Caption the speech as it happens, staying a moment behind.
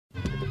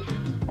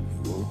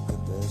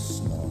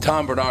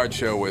Tom Bernard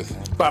Show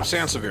with Bob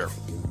Sansevier.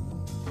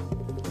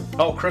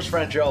 Oh, Chris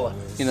Franjola.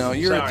 You know,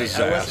 you're Sorry, a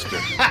disaster.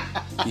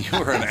 You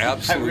are an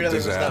absolute I really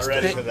disaster. was not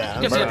ready for that.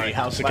 I'm sorry.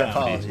 House of My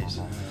Comedy.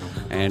 apologies.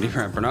 Andy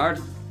Frank Bernard.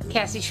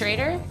 Cassie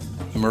Schrader.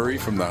 Murray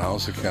from the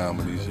House of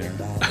Comedies here.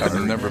 I've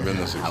never been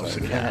this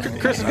excited.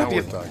 Chris has Now got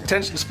we're the talking.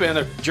 attention span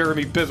of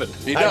Jeremy Piven.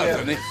 He does,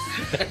 doesn't he?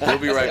 We'll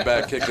be right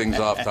back. Kick things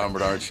off. Tom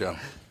Bernard Show.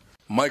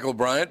 Michael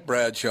Bryant,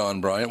 Bradshaw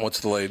Bryant.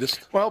 What's the latest?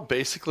 Well,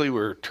 basically,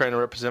 we're trying to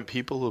represent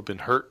people who have been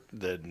hurt,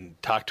 then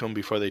talk to them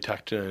before they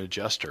talk to an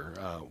adjuster.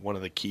 One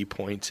of the key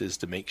points is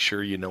to make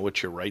sure you know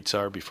what your rights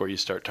are before you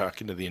start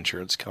talking to the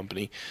insurance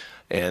company,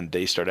 and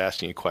they start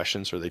asking you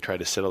questions or they try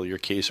to settle your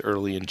case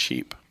early and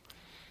cheap.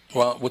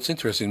 Well, what's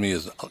interesting to me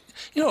is,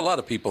 you know, a lot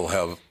of people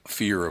have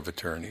fear of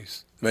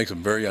attorneys. It makes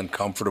them very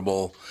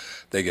uncomfortable.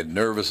 They get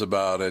nervous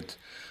about it.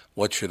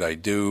 What should I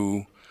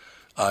do?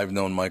 I've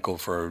known Michael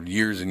for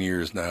years and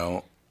years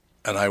now,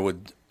 and I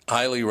would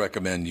highly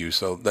recommend you.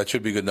 So that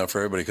should be good enough for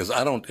everybody, because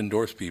I don't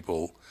endorse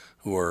people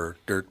who are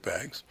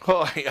dirtbags.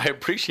 Well, I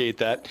appreciate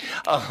that.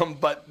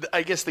 But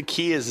I guess the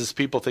key is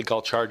people think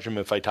I'll charge them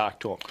if I talk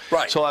to them.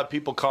 Right. So a lot of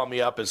people call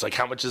me up. It's like,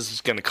 how much is this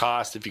going to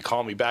cost if you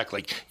call me back?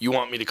 Like, you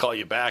want me to call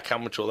you back? How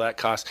much will that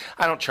cost?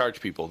 I don't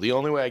charge people. The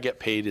only way I get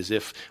paid is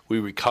if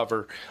we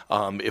recover,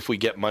 if we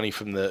get money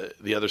from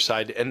the other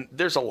side. And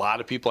there's a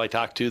lot of people I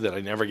talk to that I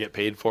never get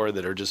paid for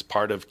that are just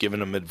part of giving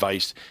them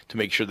advice to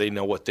make sure they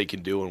know what they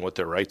can do and what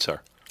their rights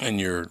are.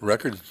 And your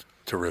record's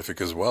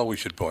terrific as well, we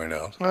should point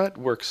out. Well, it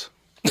works.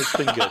 It's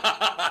been good.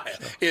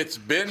 It's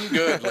been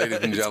good, ladies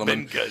and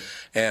gentlemen. It's been good.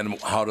 And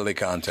how do they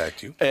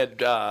contact you? And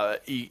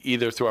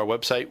either through our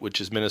website, which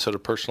is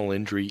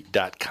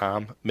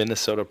minnesotapersonalinjury.com,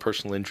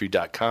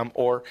 minnesotapersonalinjury.com,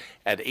 or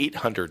at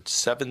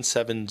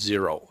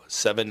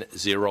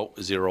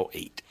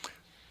 800-770-7008.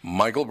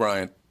 Michael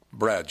Bryant,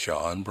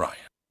 Bradshaw and Bryant.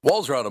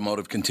 Walzer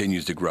Automotive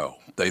continues to grow.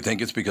 They think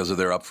it's because of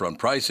their upfront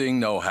pricing,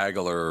 no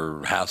haggle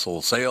or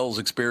hassle sales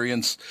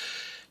experience,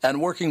 and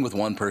working with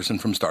one person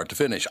from start to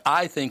finish.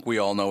 I think we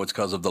all know it's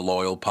because of the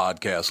loyal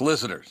podcast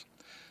listeners.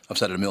 I've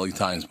said it a million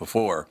times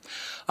before.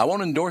 I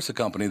won't endorse a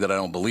company that I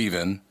don't believe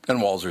in, and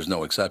Walzer's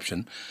no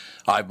exception.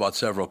 I've bought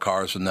several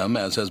cars from them,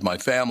 as has my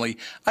family.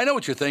 I know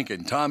what you're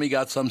thinking. Tommy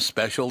got some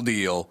special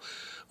deal.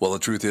 Well, the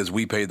truth is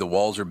we paid the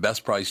Walzer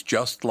best price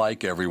just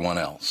like everyone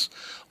else.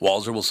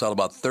 Walzer will sell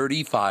about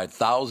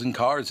 35,000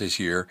 cars this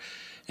year,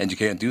 and you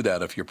can't do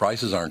that if your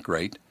prices aren't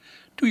great.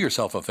 Do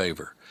yourself a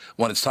favor.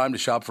 When it's time to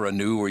shop for a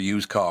new or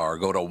used car,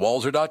 go to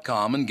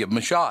walzer.com and give them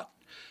a shot.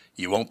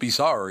 You won't be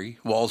sorry.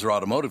 Walzer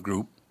Automotive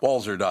Group,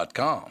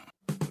 walzer.com.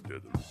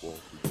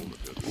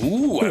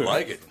 Ooh, I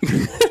like it.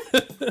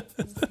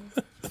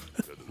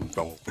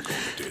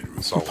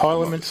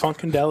 Parliament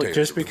Funkadelic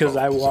just because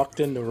I walked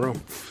in the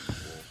room.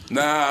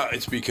 Nah,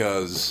 it's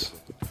because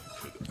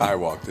I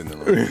walked in the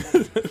room.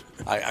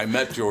 I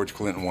met George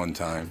Clinton one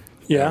time.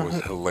 Yeah. It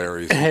was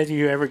hilarious. Had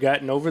you ever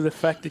gotten over the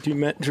fact that you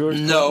met George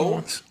Clinton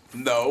once?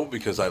 No,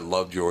 because I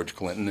love George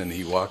Clinton, and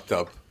he walked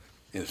up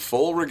in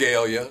full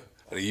regalia,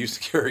 and he used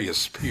to carry a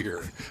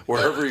spear.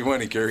 Wherever he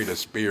went, he carried a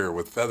spear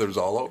with feathers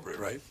all over it,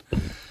 right?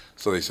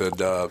 So they said,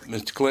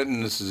 Mr.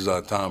 Clinton, this is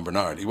Tom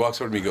Bernard. He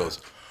walks over to me and goes,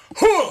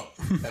 huh!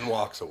 And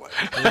walks away.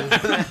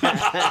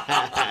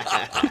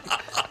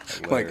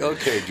 I'm like,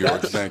 okay,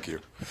 George, thank you.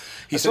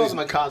 I saw them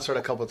at concert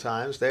a couple of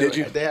times. Did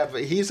you? They have.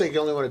 He's like the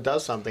only one who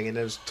does something, and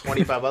there's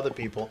 25 other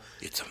people.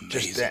 It's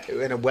amazing. Just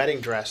in a wedding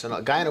dress, and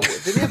a guy in a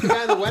didn't he have the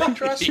guy in the wedding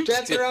dress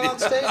dancing around on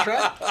stage?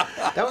 Right.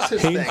 That was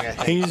his thing. I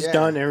think. He's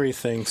done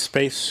everything.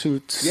 Space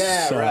suits.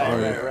 Yeah.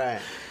 Right.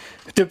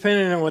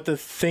 Depending on what the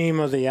theme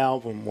of the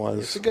album was.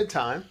 It's a good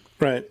time.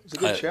 Right. It's a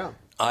good show.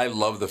 I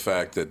love the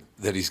fact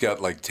that he's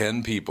got like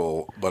 10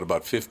 people, but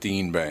about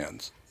 15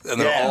 bands. And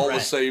they're all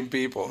the same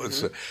people.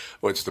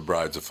 Mm-hmm. It's the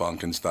Brides of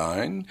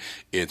Funkenstein.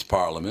 It's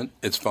Parliament.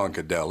 It's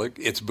Funkadelic.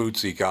 It's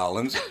Bootsy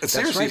Collins. That's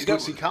Seriously, right.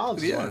 Bootsy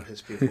Collins is one of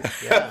his people.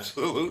 Yeah.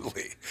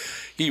 Absolutely.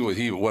 He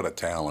what a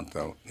talent,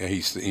 though.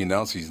 He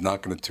announced he's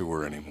not going to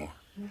tour anymore.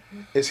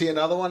 Is he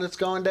another one that's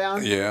going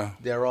down? Yeah.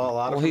 There are a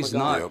lot of Well, them. he's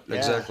not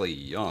exactly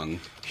young.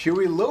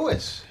 Huey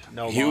Lewis.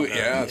 No longer.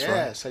 Yeah, that's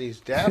right. Said he's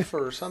deaf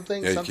or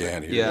something. Yeah, something. you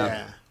can't hear.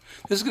 Yeah.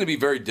 This is going to be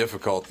very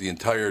difficult the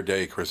entire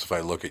day, Chris, if I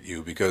look at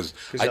you, because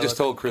I just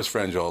told Chris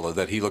Franjola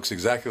that he looks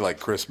exactly like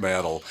Chris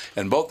Maddle,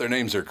 and both their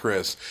names are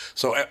Chris.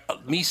 So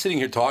me sitting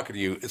here talking to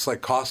you, it's like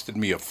costed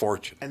me a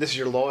fortune. And this is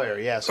your lawyer,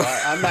 yeah, so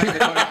I'm not going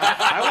to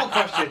I won't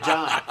question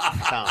John,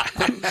 Tom.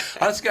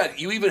 Scott,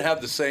 you even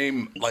have the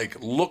same, like,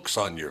 looks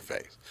on your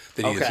face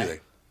that he is.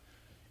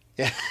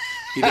 Yeah.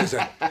 He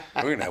doesn't.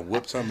 We're going to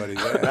whip somebody's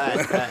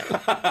ass. Right.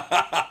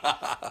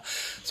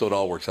 So it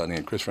all works out in the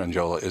end. Chris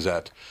Franjola is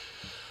at,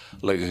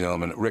 ladies and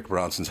gentlemen, Rick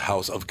Bronson's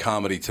House of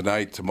Comedy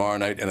tonight, tomorrow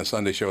night, and a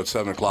Sunday show at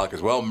 7 o'clock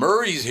as well.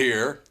 Murray's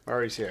here.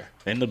 Murray's here.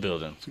 In the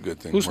building. It's a good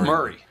thing. Who's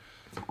Murray?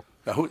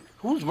 Now,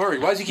 who's Murray?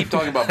 Why does he keep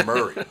talking about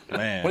Murray?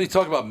 Man. Why do you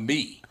talk about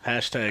me?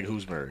 Hashtag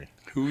who's Murray?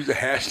 Who's the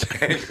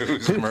hashtag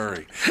who's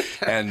Murray?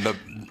 And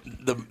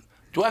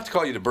do I have to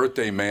call you the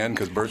birthday man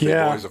because birthday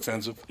boy is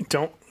offensive?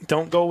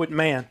 Don't go with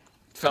man.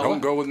 Fella?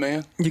 Don't go with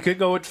man? You could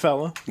go with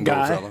fella. Go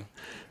Guy. with fella.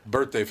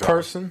 Birthday fella.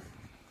 person,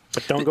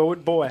 but don't go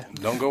with boy.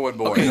 Don't go with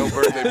boy. No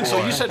birthday boy.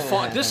 So you said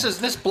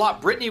this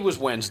block. Brittany was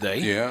Wednesday.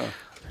 Yeah.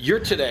 You're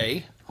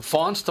today.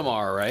 Fawn's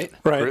tomorrow, right?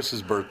 Right.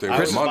 Chris's birthday I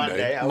was was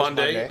Monday. I was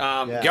Monday.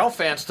 Yeah.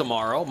 Gelfand's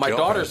tomorrow. My Gelfand.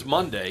 daughter's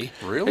Monday.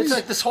 Really? It's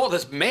like this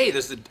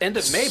the end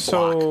of May block.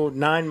 So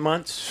 9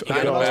 months. Nine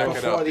gotta months back it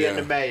before up, the end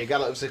yeah. of May.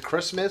 Was it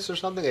Christmas or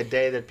something? A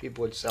day that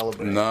people would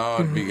celebrate. No,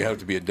 it'd have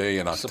to be a day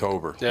in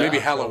October. Yeah. Maybe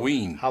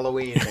Halloween.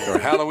 Halloween. Or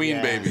Halloween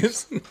Yeah.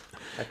 babies.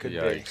 That could Yikes.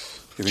 You think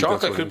that's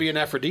Chocolate what could it be is? an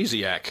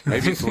aphrodisiac.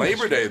 Maybe it's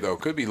Labor Day though.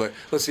 Could be.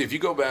 Let's see. If you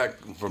go back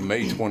from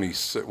May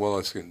 26.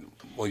 Well,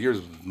 yours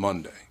was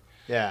Monday.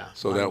 Yeah.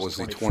 So mine that was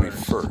the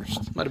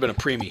 21st. Might have been a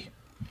preemie.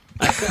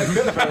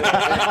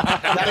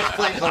 That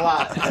explains a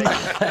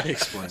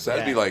lot. So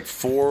that'd be like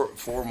four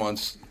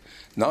months.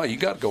 No, you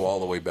got to go all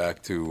the way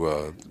back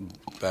to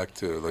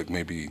like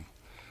maybe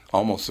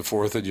almost the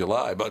 4th of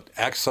July, but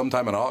act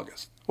sometime in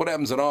August. What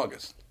happens in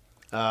August?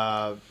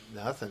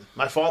 Nothing.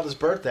 My father's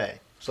birthday.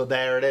 So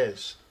there it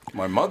is.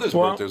 My mother's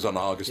Well- birthday is on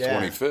August Yeah.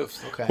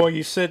 25th. Okay. Well,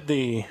 you said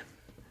the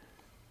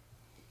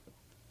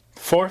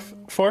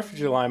 4th of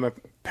July. My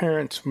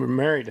parents were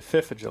married the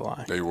 5th of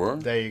July. They were.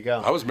 There you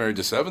go. I was married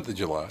the 7th of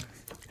July.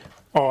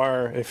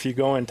 Or if you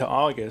go into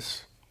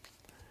August,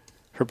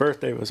 her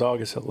birthday was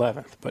August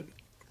 11th. But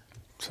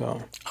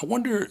so I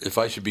wonder if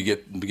I should be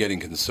getting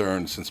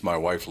concerned since my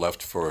wife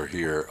left for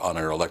here on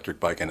her electric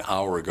bike an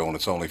hour ago and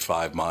it's only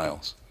 5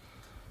 miles.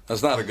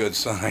 That's not a good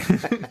sign.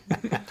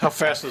 How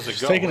fast does it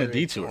go? Taking a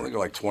They detour. go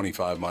like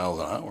 25 miles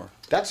an hour.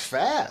 That's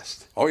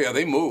fast. Oh yeah,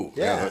 they move.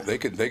 Yeah. They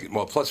could.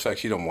 Well, plus the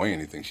fact she don't weigh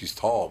anything. She's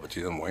tall, but she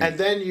doesn't weigh. And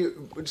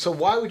anything. then so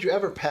why would you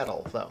ever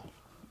pedal though?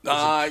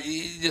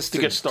 Just to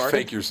get started?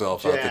 fake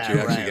yourself out that you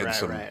actually get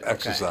some right. Okay.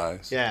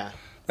 exercise. Yeah.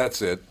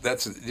 That's it.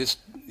 That's just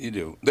you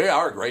do. They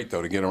are great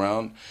though to get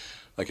around.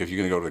 Like if you're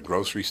going to go to the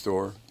grocery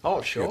store. Oh,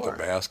 You sure. get the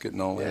basket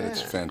and all that.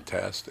 It's Yeah.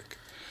 fantastic.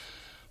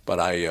 But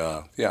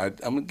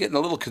I'm getting a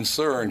little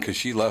concerned because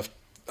she left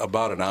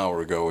about an hour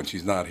ago and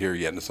she's not here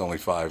yet, and it's only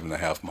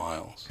 5.5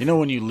 miles. You know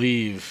when you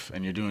leave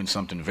and you're doing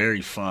something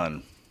very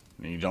fun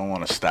and you don't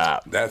want to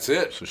stop. That's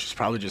it. So she's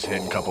probably just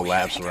hitting a couple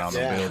laps around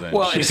Yeah. the building.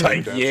 Well, she's and-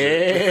 like, That's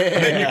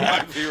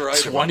yeah, You're right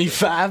about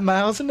 25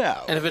 miles an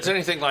hour. And if it's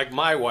anything like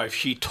my wife,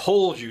 she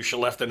told you she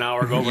left an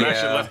hour ago, but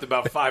actually Yeah. left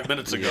about 5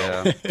 minutes ago.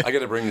 Yeah. I got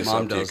to bring this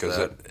Mom up to you does because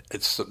that.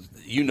 it's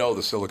you know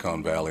the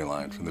Silicon Valley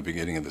line from the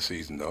beginning of the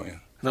season, don't you?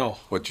 No.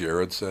 What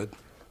Jared said.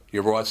 You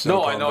ever watch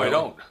No, Silicon I know, I Valley?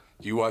 don't.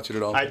 Do you watch it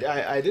at all?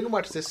 I didn't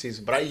watch this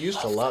season, but I used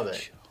to love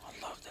it.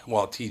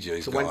 Well,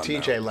 TJ's So gone when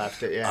TJ now.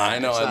 left it, yeah. I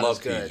know, it's I not love as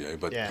good. TJ,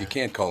 but yeah. you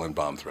can't call in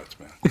bomb threats,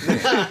 man.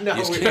 No, You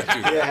just can't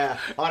do that. yeah,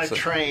 on a So,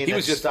 train he that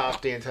was just-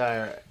 stopped the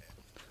entire.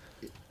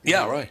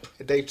 Yeah, right.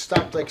 They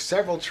stopped like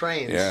several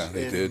trains. Yeah,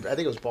 they did. I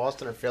think it was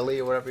Boston or Philly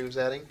or wherever he was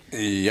heading.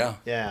 Yeah,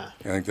 Yeah.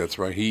 I think that's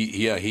right.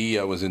 He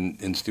was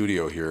in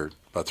studio here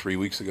about 3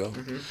 weeks ago.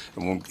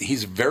 Mm-hmm. And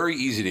he's very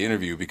easy to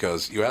interview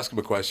because you ask him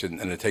a question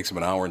and it takes him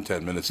an hour and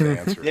 10 minutes to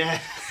answer. Yeah.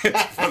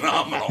 It's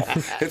phenomenal.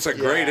 It's a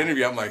great Yeah.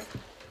 interview. I'm like,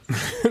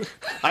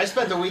 I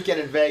spent the weekend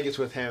in Vegas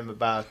with him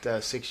about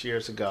 6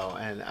 years ago,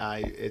 and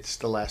it's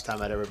the last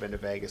time I'd ever been to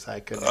Vegas. I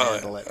couldn't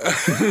handle it.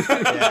 Yeah,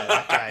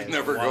 that guy is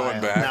Never wild.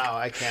 going back. No,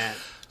 I can't.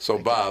 so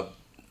Bob,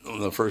 on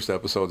the first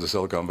episodes of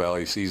Silicon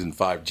Valley season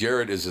 5,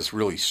 Jared is this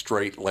really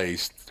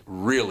straight-laced,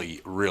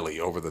 really, really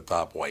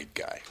over-the-top white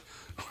guy.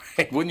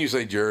 Wouldn't you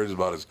say Jared is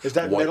about as Is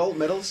that white?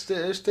 middle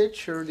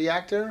Stitch or the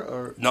actor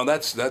or? No,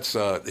 that's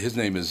his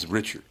name is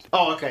Richard.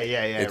 Oh, okay,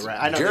 yeah, It's- right.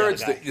 I know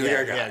Jared's the other guy. the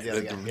Yeah, guy, yeah, the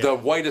other guy, yeah. the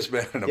whitest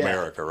man in Yeah.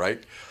 America,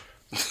 right?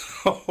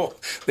 So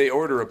they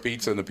order a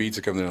pizza, and the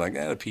pizza comes in like,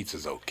 the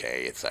pizza's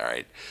okay, it's all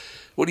right.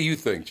 What do you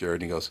think,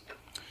 Jared? And he goes,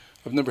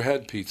 I've never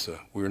had pizza.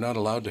 We were not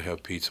allowed to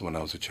have pizza when I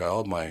was a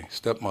child. My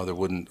stepmother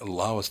wouldn't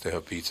allow us to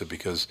have pizza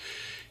because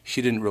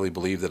she didn't really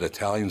believe that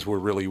Italians were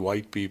really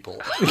white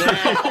people.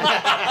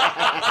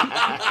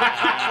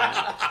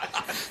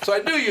 So I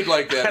knew you'd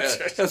like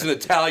that as an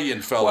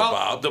Italian fella, Well,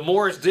 Bob. the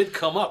Moors did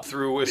come up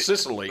through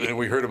Sicily. And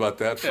we heard about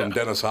that from Yeah.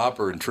 Dennis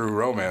Hopper in True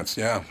Romance,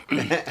 yeah.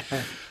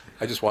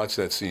 I just watched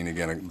that scene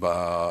again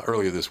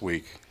earlier this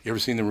week. You ever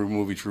seen the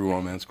movie True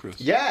Romance, Chris?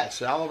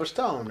 Yes, Oliver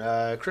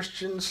Stone,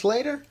 Christian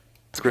Slater.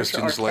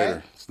 Christian Arquette?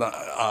 Slater. It's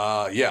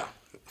not. Yeah,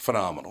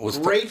 phenomenal. It was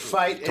Great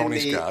fight Tony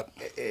in the Scott.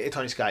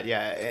 Tony Scott,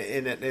 yeah,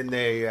 in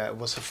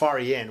the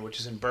Safari Inn, which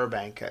is in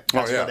Burbank. That's Oh,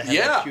 yeah. where they had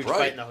Yeah, that huge right.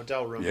 fight in the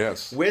hotel room.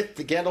 Yes. with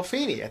the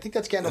Gandolfini. I think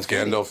that's Gandolfini. It's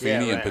Gandolfini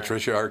Yeah, and right,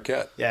 Patricia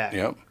Arquette. Yeah.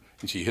 Yep.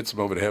 And she hits him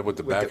over the head with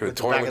the Right. back With of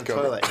the the toilet back of the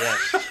cover. toilet.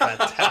 Yes,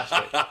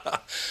 fantastic.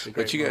 It's a great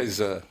But you movie. guys,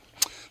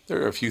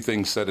 there are a few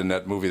things said in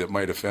that movie that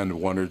might offend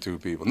one or two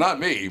people. Not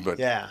me, but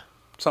Yeah.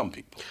 some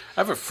people.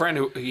 I have a friend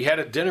who he had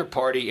a dinner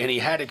party and he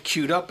had it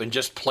queued up and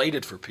just played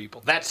it for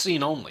people. That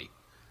scene only.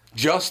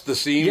 Just the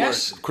scene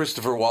Yes. where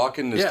Christopher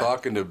Walken is Yeah.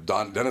 talking to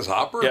Dennis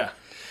Hopper? Yeah.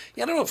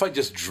 Yeah, I don't know if I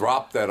just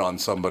dropped that on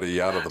somebody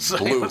out of the So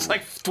blue. it's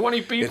like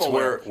 20 people. It's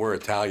there. where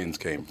Italians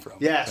came from.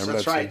 Yes, Remember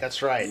that's that right. scene?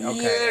 That's right.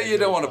 Okay. Yeah, I you do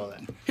don't recall want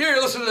to. that. Here,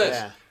 listen to this.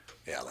 Yeah.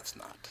 Yeah, let's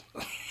not.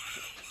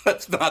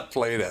 Let's not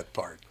play that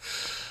part.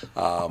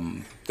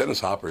 Dennis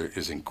Hopper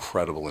is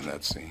incredible in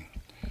that scene.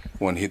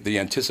 when the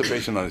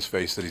anticipation on his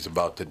face that he's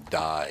about to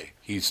die.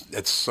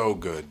 It's so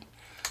good.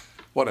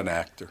 What an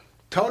actor.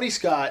 Tony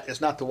Scott is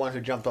not the one who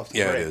jumped off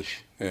the bridge. It is.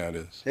 Yeah, it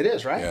is. It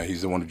is, right? Yeah,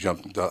 he's the one who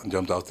jumped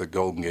off the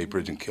Golden Gate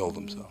Bridge and killed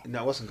himself.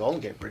 No, it wasn't Golden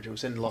Gate Bridge. It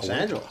was in Los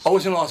Angeles. Oh, it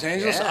was in Los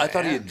Angeles? Yeah, I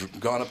thought he had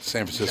gone up to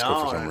San Francisco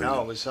for some reason.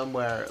 No, it was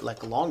somewhere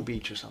like Long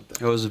Beach or something.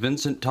 It was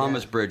Vincent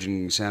Thomas Bridge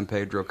in San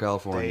Pedro,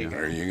 California.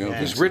 There you go. Yeah.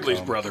 He's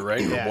Ridley's brother,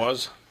 right? Yeah. Or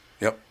was?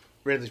 Yep.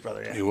 Ridley's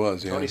brother, yeah. He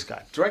was, yeah. Tony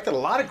Scott. Directed a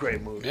lot of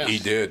great movies. Yeah. He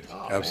did.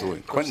 Oh, Absolutely.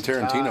 man. Quentin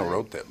Crimson Tarantino Tide.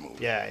 wrote that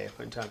movie. Yeah,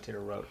 Quentin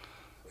Tarantino wrote.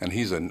 And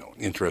he's an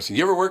interesting.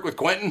 You ever work with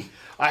Quentin?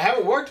 I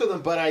haven't worked with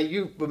him, but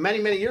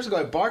many years ago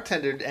I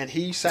bartended, and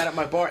he sat at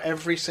my bar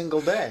every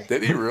single day.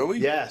 Did he really?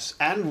 Yes,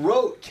 and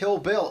wrote Kill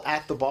Bill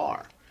at the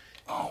bar.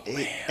 Oh,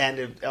 man.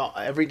 And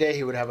every day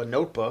he would have a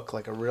notebook,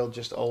 like a real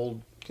just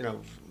old,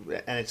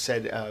 and it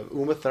said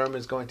Uma Thurman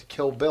is going to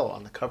kill Bill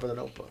on the cover of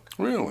the notebook.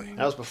 Really?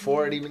 That was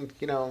before it even,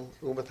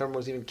 Uma Thurman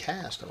was even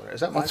cast. Or whatever.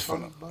 Is that my That's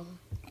fault? fun.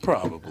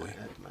 Probably.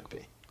 That might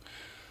be.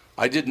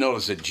 I did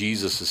notice that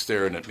Jesus is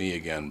staring at me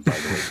again, by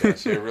the way,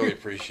 Cassie. I really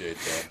appreciate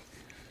that.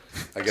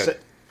 I got.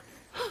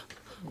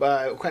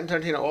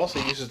 Quentin Tarantino also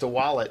uses the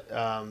wallet,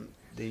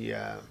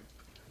 the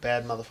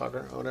bad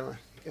motherfucker or whatever.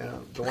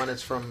 The one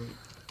that's from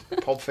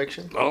Pulp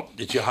Fiction. Oh,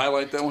 did you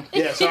highlight that one?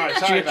 Yeah, sorry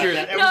about that.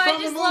 It No, was I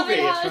from just the love movie.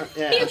 it how It's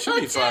from- yeah. he She'll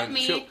be looked at fine.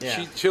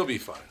 me. She'll be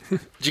fine. Did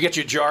you get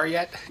your jar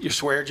yet? Your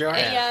swear jar?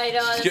 Yeah, I know.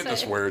 She's That's getting a what-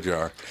 swear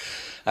jar.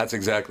 That's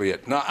exactly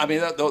it. No, I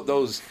mean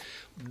those.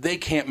 They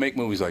can't make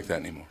movies like that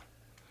anymore.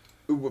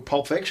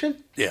 Pulp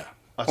Fiction? Yeah.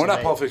 That's Well,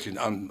 not amazing.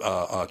 Pulp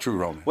Fiction. True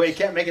Romance. Well, you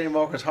can't make it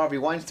anymore because Harvey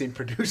Weinstein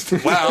produced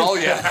it. Well,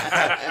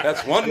 yeah,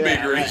 that's one big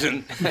Yeah, right.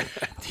 reason.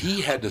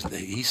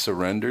 He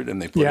surrendered,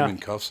 and they put him in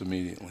cuffs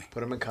immediately.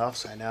 Put him in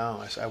cuffs. I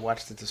know. I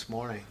watched it this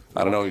morning.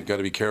 I don't know. You've got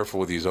to be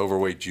careful with these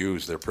overweight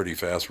Jews. They're pretty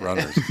fast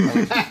runners.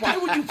 Why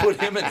would you put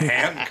him in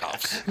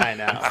handcuffs? I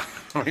know.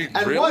 I mean,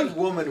 And really? what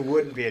woman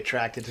wouldn't be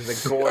attracted to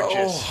the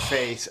gorgeous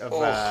face of?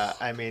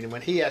 I mean,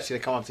 when he asked you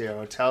to come up to your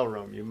hotel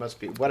room, you must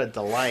be. What a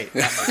delight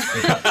that must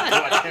be.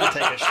 Watch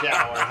him take a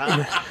shower,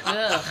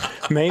 huh?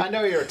 Maybe, I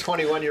know you're a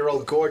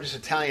 21-year-old gorgeous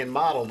Italian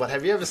model, but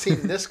have you ever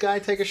seen this guy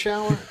take a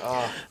shower?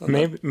 Oh,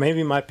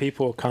 maybe my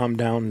people will calm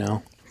down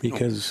now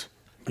because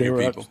they Your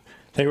were people?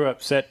 they were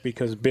upset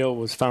because Bill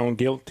was found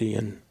guilty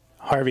and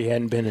Harvey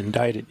hadn't been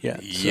indicted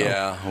yet. So.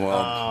 Yeah, well,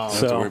 don't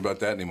have to So- worry about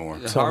that anymore.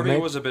 Harvey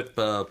maybe- was a bit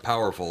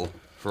powerful,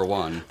 for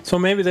one. So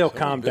maybe they'll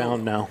calm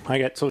down now. I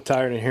got so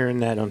tired of hearing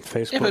that on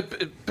Facebook. Yeah,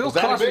 but Bill Was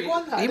that a Cosby, big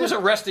one? I he was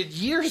didn't- arrested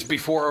years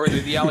before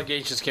the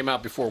allegations came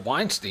out before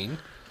Weinstein.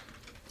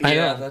 I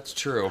Yeah, know. that's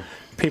true.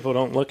 People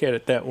don't look at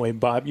it that way,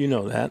 Bob. You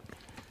know that.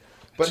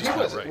 but he not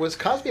was right. was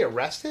Cosby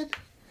arrested?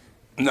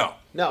 No.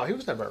 No, he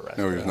was never arrested.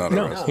 No, he was not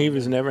No, arrested. he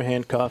was never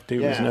handcuffed. He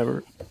was Yeah.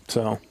 never.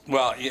 So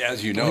Well,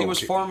 as you know, He was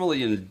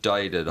formally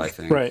indicted, I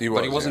think. Right. He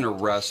But he was, wasn't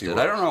yeah. arrested. He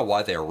I don't was. know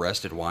why they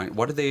arrested Wine.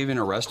 What did they even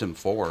arrest him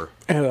for?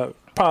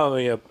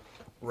 probably a.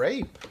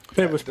 Rape.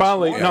 It was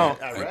probably morning, no.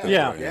 I read.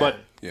 Yeah, Yeah. but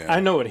Yeah. I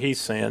know what he's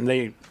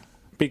saying.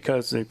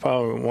 Because they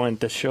probably wanted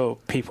to show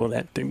people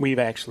that we've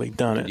actually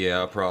done it.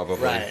 Yeah,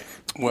 probably. Right.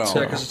 well,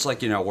 Yeah, because it's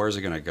like, where's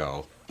it going to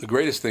go? the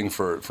greatest thing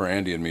for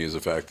Andy and me is the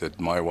fact that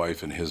my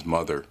wife and his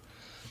mother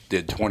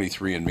did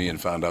 23andMe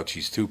and found out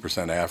she's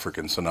 2%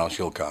 African, so now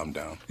she'll calm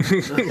down.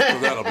 So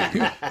that'll be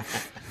good.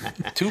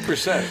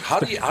 2%. How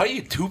are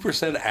you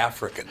 2%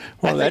 African?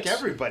 Well, I think that's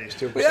everybody's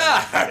 2%.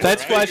 Yeah,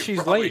 That's why right? she's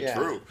Probably late. Yeah.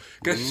 True.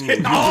 'Cause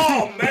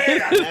oh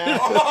man,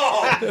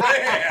 oh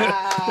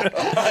man,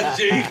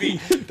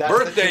 JB, That's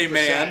birthday the 2%.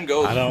 man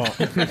goes.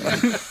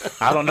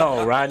 I don't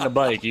know. Riding a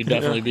bike, you'd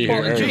definitely be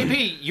here Well, early.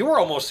 JP, you were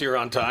almost here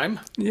on time.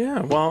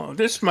 yeah. Well,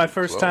 this is my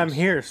first time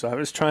here, so I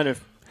was trying to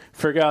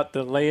figure out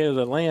the lay of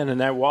the land,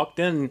 and I walked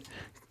in,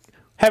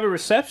 have a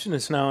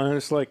receptionist now, and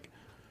it's like,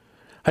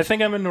 I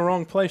think I'm in the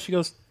wrong place. She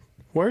goes,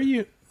 "Where are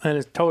you?" And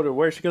I told her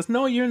where. She goes,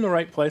 "No, you're in the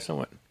right place." I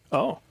went,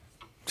 "Oh,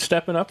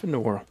 stepping up in the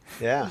world."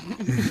 Yeah.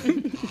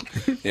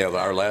 Yeah,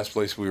 our last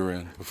place we were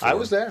in. Before. I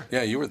was there.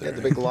 Yeah, you were there. Yeah,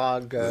 the big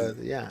log.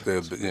 Yeah.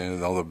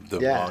 All the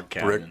Yeah. log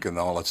brick and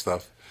all that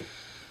stuff.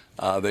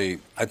 I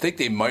think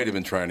they might have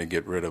been trying to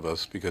get rid of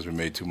us because we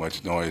made too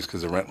much noise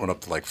because the rent went up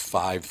to like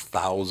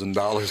 $5,000 a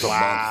month.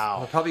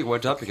 Wow. It probably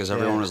went up because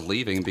everyone was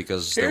leaving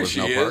because there Here was she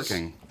no is.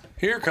 parking.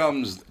 Here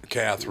comes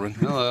Catherine.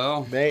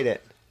 Hello. Made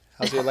it.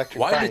 How's the electric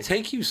Why bike? did it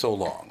take you so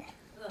long?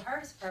 The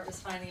hardest part was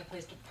finding a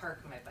place to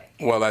park my bike.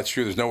 Well, that's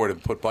true. There's nowhere to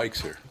put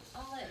bikes here.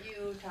 I'll let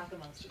you talk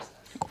amongst yourselves.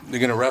 You're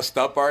going to rest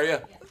up, are you? Yeah,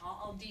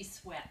 I'll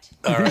de-sweat.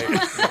 All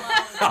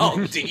right.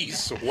 I'll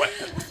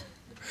de-sweat.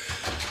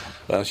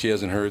 Well, she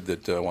hasn't heard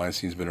that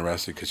Weinstein's been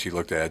arrested because she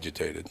looked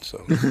agitated.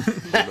 So you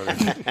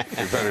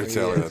better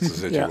tell her that's the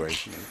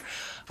situation.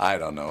 I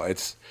don't know.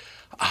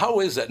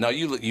 How is that? Now,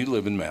 you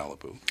live in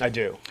Malibu. I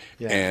do.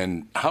 Yeah.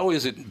 And how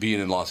is it being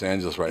in Los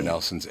Angeles right now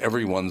since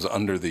everyone's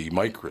under the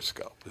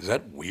microscope? Is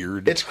that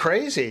weird? It's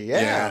crazy,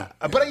 yeah.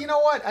 But you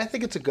know what? I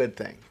think it's a good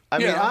thing. I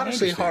mean,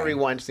 honestly, Harvey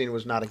Weinstein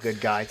was not a good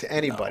guy to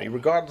anybody,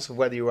 regardless of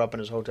whether you were up in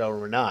his hotel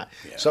room or not.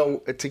 Yeah. So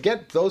to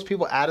get those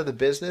people out of the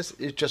business,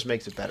 it just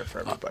makes it better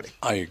for everybody.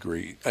 I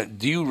agree.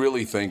 Do you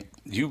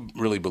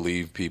really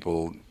believe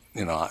people,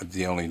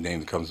 the only name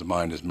that comes to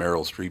mind is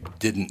Meryl Streep,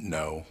 didn't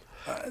know?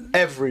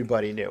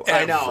 Everybody knew.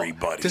 I know.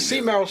 Everybody to see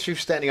Meryl Streep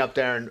standing up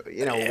there, and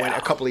when a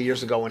couple of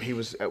years ago when he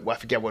was, I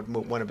forget what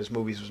one of his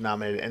movies was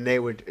nominated,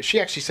 and she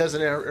actually says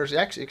in her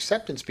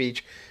acceptance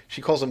speech,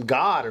 she calls him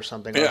God or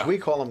something. Like we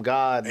call him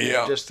God.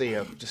 Yeah. Just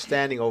the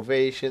standing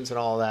ovations and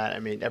all that. I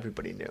mean,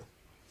 everybody knew.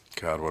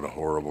 God, what a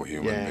horrible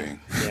human being.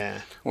 Yeah.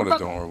 What a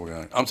horrible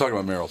guy. I'm talking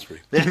about Meryl Streep.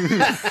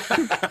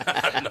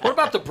 What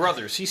about the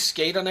brothers? He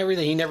skate on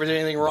everything. He never did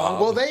anything wrong.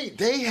 Well,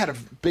 they had a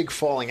big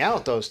falling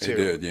out, those two.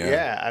 They did, yeah.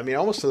 Yeah, I mean,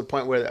 almost to the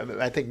point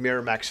where I think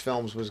Miramax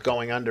Films was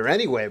going under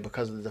anyway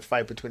because of the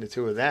fight between the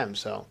two of them.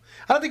 So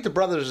I don't think the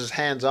brothers are as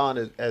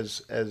hands-on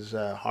as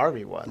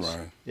Harvey was.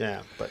 Right.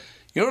 Yeah, but...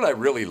 You know what I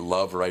really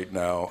love right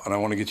now, and I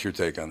want to get your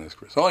take on this,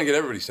 Chris. I want to get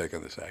everybody's take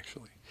on this,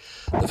 actually.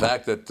 The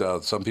fact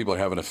that some people are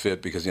having a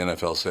fit because the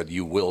NFL said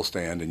you will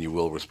stand and you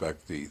will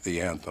respect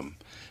the anthem.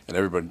 And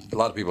a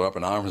lot of people are up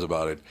in arms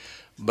about it.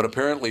 But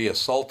apparently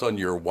assault on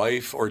your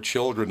wife or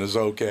children is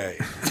okay.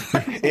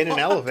 In an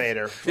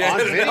elevator. Yeah, on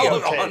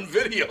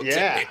videotape.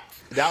 Yeah,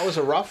 that was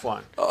a rough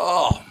one.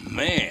 Oh,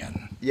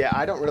 man. Yeah,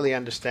 I don't really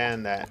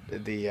understand that.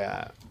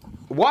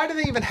 Why do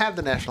they even have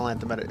the national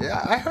anthem?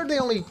 I heard they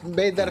only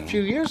made that a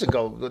few years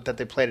ago, that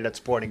they played it at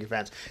sporting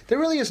events. There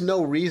really is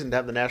no reason to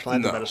have the national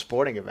anthem at a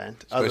sporting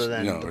event, other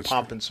than the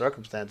pomp and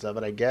circumstance of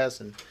it, I guess.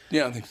 And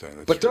yeah, I think so.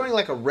 But during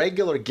like a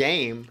regular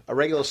game, a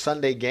regular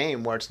Sunday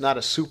game, where it's not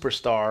a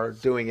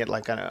superstar doing it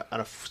like on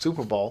a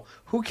Super Bowl,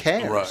 who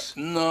cares? Right.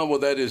 No, well,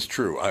 that is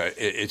true.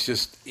 It's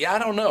just, I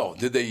don't know.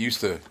 Did they used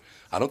to?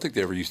 I don't think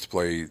they ever used to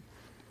play.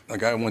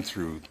 Like, I went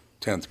through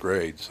 10th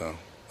grade, so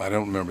I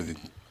don't remember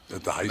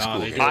at the high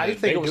school game. I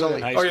think it was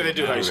only. Oh yeah, they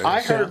do high school.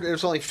 I heard it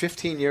was only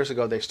 15 years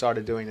ago they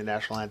started doing the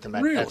national anthem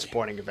at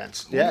sporting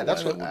events. Yeah,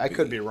 that's what I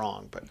could be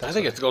wrong, but I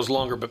think it goes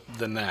longer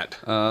than that.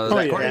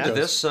 According to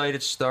this site,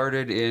 it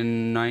started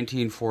in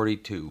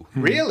 1942.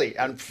 Really?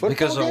 On football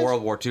because of games?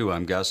 World War II,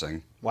 I'm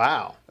guessing.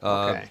 Wow.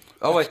 Okay.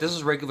 Wait, this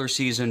is regular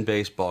season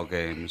baseball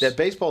games. Yeah,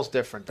 baseball's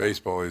different.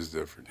 Baseball is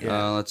different.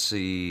 Yeah. Let's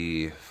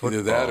see. Football.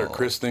 Either that or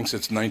Chris thinks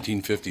it's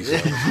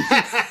 1957.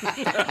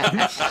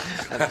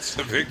 That's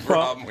the big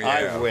problem we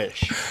have. I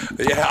wish.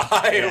 Yeah,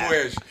 I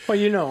wish.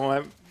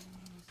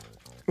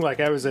 Well,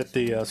 I was at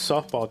the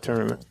softball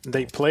tournament.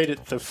 They played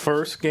it the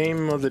first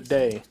game of the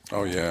day.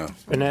 Oh, yeah.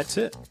 And that's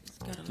it.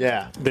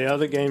 Yeah. The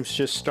other games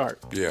just start.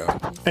 Yeah.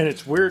 And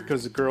it's weird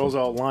because the girls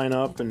all line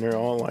up and they're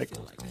all like,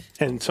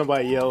 and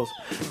somebody yells,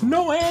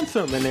 "No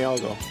anthem!" And they all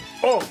go,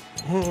 oh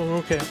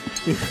okay.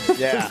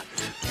 Yeah.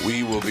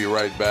 We will be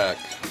right back.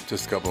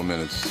 Just a couple of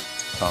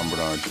minutes. Tom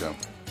Bernard Show.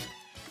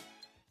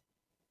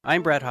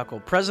 I'm Brad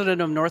Huckle,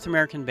 president of North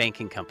American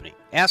Banking Company.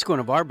 Ask one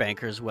of our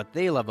bankers what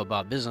they love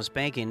about business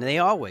banking, and they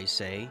always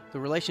say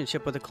the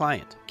relationship with the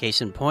client.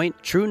 Case in point,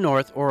 True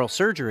North Oral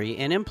Surgery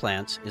and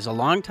Implants is a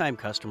longtime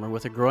customer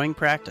with a growing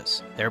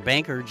practice. Their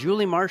banker,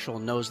 Julie Marshall,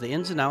 knows the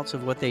ins and outs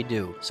of what they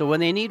do. So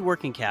when they need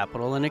working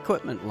capital, an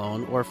equipment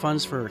loan, or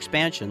funds for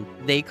expansion,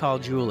 they call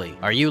Julie.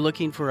 Are you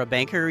looking for a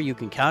banker you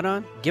can count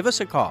on? Give us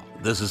a call.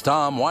 This is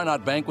Tom. Why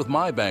not bank with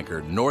my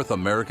banker, North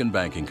American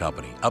Banking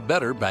Company? A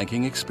better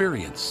banking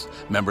experience.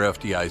 Member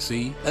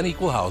FDIC, an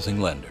equal housing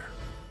lender.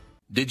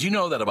 Did you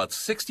know that about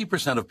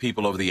 60% of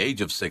people over the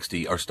age of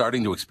 60 are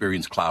starting to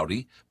experience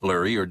cloudy,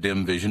 blurry, or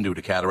dim vision due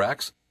to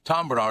cataracts?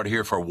 Tom Bernard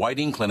here for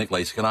Whiting Clinic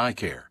LASIK and Eye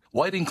Care.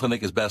 Whiting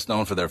Clinic is best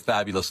known for their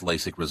fabulous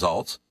LASIK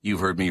results. You've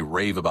heard me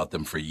rave about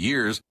them for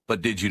years,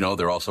 but did you know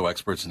they're also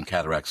experts in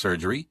cataract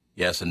surgery?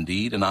 Yes,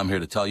 indeed, and I'm here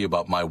to tell you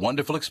about my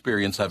wonderful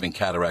experience having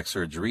cataract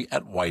surgery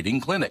at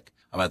Whiting Clinic.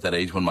 I'm at that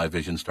age when my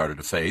vision started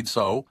to fade,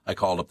 so I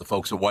called up the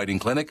folks at Whiting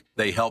Clinic.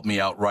 They helped me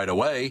out right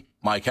away.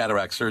 My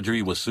cataract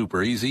surgery was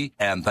super easy,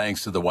 and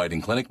thanks to the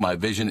Whiting Clinic, my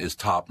vision is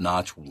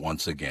top-notch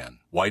once again.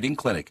 Whiting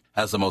Clinic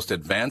has the most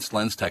advanced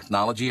lens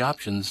technology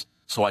options,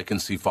 so I can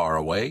see far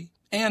away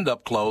and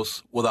up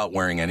close without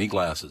wearing any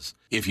glasses.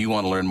 If you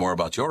want to learn more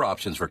about your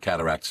options for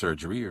cataract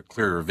surgery or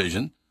clearer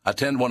vision,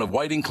 attend one of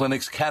Whiting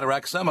Clinic's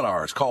cataract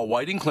seminars. Call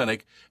Whiting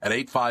Clinic at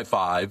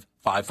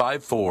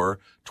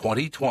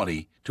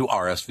 855-554-2020 to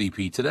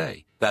RSVP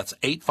today. That's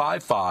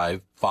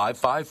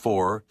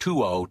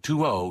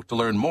 855-554-2020 to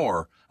learn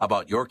more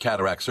about your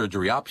cataract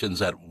surgery options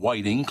at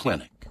Whiting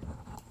Clinic.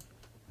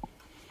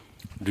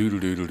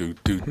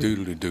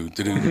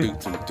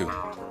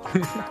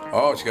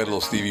 Oh, she got a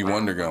little Stevie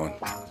Wonder going.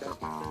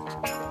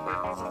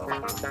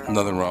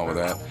 Nothing wrong with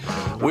that.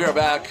 We are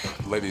back,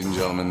 ladies and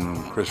gentlemen.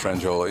 Chris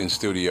Franjola in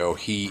studio.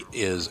 He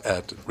is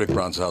at Rick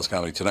Brown's House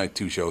Comedy tonight,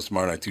 2 shows.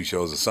 Tomorrow night, 2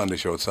 shows. A Sunday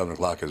show at 7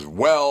 o'clock as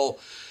well.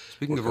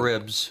 Speaking of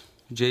ribs,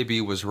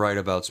 JB was right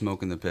about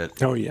Smoking the Pit.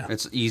 Oh, yeah.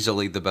 It's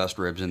easily the best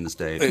ribs in the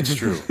state. It's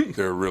true.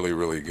 They're really,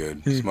 really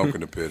good.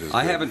 Smoking the Pit is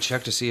I good. haven't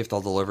checked to see if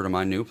they'll deliver to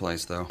my new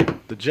place, though.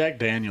 The Jack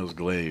Daniels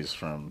glaze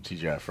from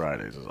TGI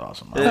Fridays is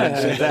awesome.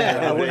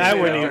 I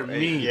wouldn't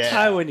even, Yeah.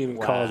 I wouldn't even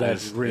call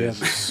that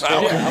ribs. Like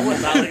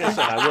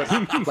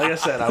I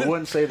said, I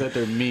wouldn't say that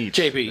they're meat.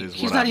 JB, is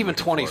he's what not I'm even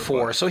looking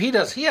for, 24, so he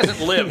hasn't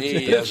lived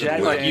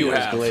Jack like you Daniels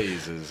have.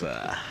 glaze is.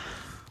 I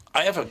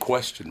have a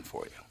question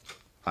for you.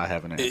 I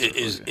have an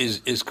answer.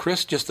 Is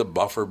Chris just a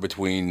buffer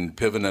between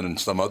Piven and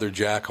some other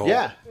jackhole?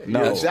 Yeah,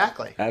 No.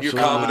 exactly. You're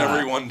Absolutely calming not.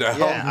 everyone down.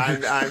 Yeah,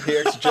 I'm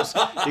here to just.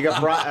 You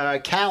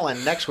got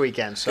Callan next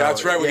weekend. So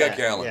That's right, we yeah, got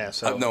Callan. Yeah,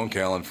 so I've known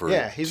Callan for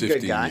he's a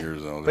 15 good guy.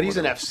 years. But he's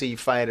an whatever. FC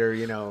fighter,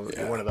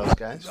 one of those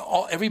guys.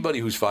 Everybody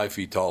who's 5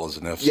 feet tall is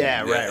an FC.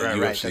 Yeah, right.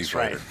 UFC That's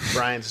fighter. right.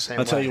 Brian's the same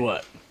I'll way. tell you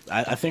what.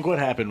 I think what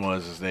happened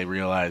was they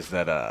realized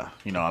that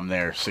I'm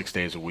there 6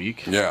 days a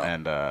week. Yeah.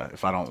 And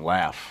if I don't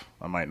laugh,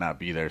 I might not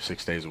be there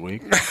 6 days a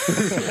week. we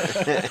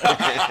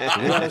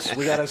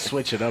gotta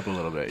switch it up a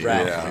little bit.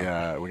 Right.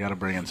 Yeah. We gotta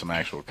bring in some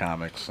actual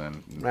comics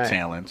and Right.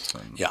 talents.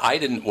 And Yeah, I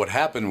didn't. What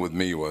happened with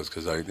me was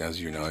because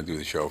as you know, I do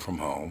the show from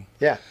home,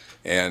 Yeah.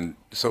 and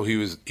so he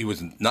was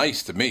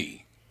nice to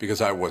me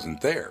because I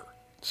wasn't there.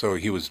 So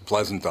he was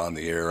pleasant on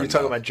the air. You're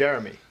talking about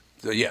Jeremy.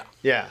 Yeah.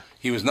 Yeah.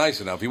 He was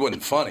nice enough. He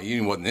wasn't funny. He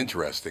wasn't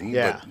interesting.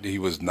 Yeah. But he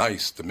was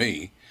nice to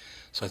me.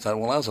 So I thought,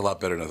 well, that was a lot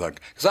better than I thought.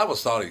 Because I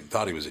always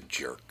thought he was a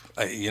jerk.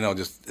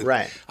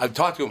 Right. I've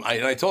talked to him,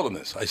 and I told him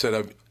this. I said,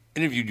 I've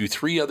interviewed you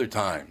 3 other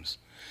times,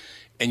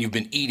 and you've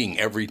been eating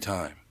every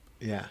time.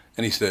 Yeah.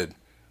 And he said,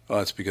 well,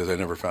 that's because I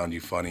never found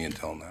you funny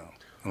until now.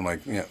 I'm like,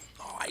 I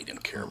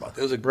didn't care about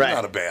that. It was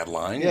not a bad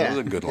line. Yeah. It was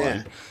a good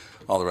line.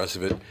 All the rest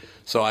of it.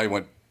 So I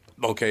went,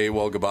 okay,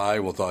 well, goodbye.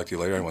 We'll talk to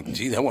you later. I went,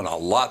 gee, that went a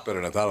lot better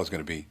than I thought it was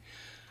going to be.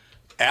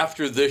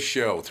 After this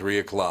show, 3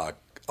 o'clock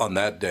on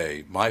that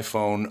day, my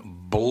phone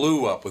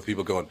blew up with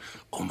people going,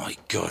 oh, my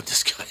God,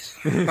 this guy's...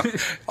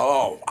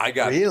 I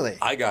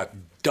got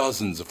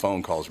dozens of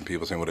phone calls from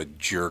people saying what a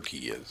jerk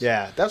he is.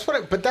 Yeah.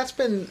 But that's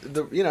been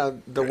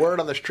the word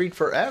on the street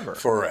forever.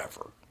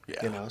 Forever.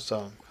 Yeah.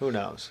 So who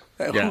knows?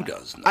 Who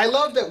doesn't? I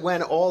love that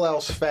when all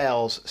else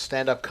fails,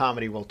 stand-up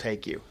comedy will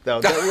take you. Though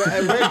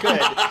we're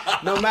good.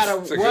 No matter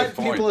what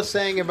people are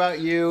saying about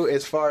you,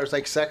 as far as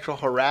like sexual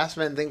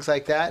harassment and things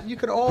like that, you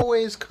can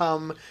always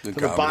come to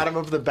the bottom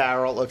of the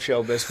barrel of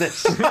show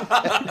business.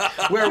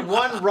 We're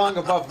one rung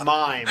above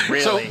mime,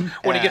 really. So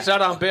when he gets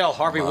out on bail,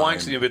 Harvey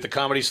Weinstein will be at the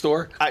Comedy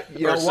Store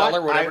You know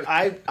Cellar, what?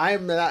 whatever.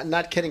 I'm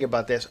not kidding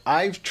about this.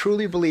 I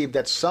truly believe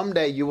that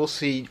someday you will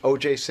see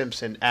O.J.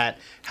 Simpson at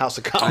House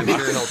of Comedy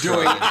doing a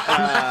weekend.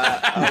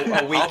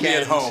 I'll be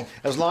at home.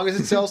 As long as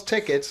it sells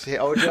tickets,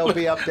 O.J. will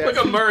be up there. Look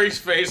at Murray's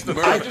face.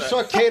 I just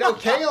saw Cato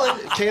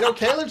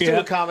Kalin's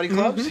doing comedy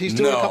clubs. He's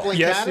doing a couple in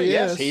Canada.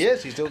 Yes, he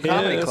is. He's doing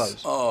comedy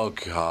clubs. Oh,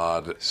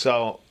 God.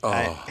 So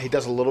he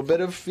does a little bit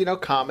of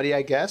comedy,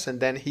 I guess, and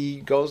then he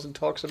goes and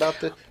talks about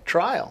the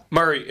trial.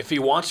 Murray, if he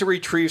wants to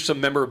retrieve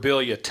some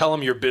memorabilia, tell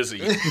him you're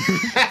busy.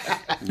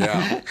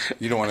 Yeah.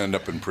 You don't want to end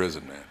up in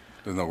prison, man.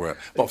 There's nowhere.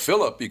 Well,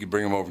 Philip, you could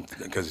bring him over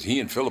because he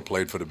and Philip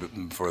played for the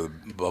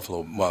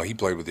Buffalo. Well, he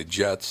played with the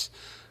Jets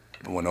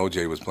when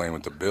OJ was playing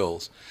with the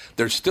Bills.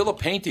 There's still a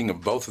painting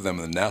of both of them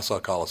in the Nassau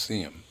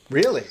Coliseum.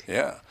 Really?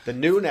 Yeah. The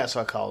new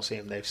Nassau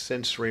Coliseum. They've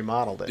since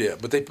remodeled it. Yeah,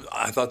 but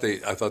I thought they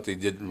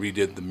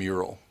redid the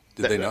mural.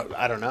 Did they not?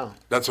 I don't know.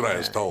 That's what I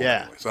was told.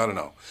 Yeah. Anyway, so I don't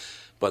know.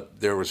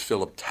 But there was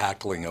Philip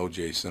tackling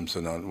O.J.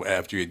 Simpson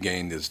after he had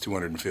gained his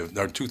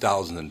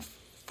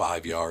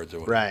 2,005 yards or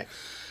whatever. Right.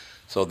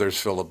 So there's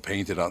Philip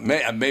painted on.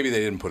 Maybe they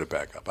didn't put it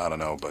back up. I don't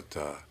know, but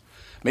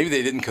maybe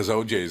they didn't because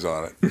O.J.'s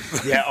on it.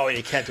 Yeah. Oh,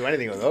 you can't do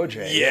anything with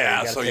O.J.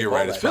 Yeah, you so gotta take you're all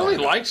right, that. it's Billy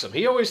likes him.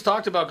 He always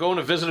talked about going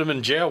to visit him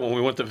in jail when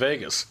we went to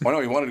Vegas. Well,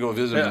 no, he wanted to go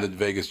visit him in Yeah. the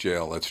Vegas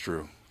jail. That's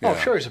true. Oh, Yeah.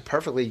 sure, he's a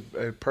perfectly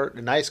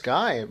nice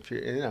guy. If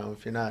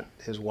you're not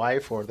his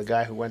wife or the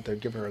guy who went there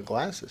giving her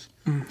glasses.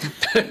 Yeah,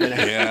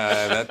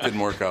 that didn't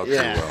work out too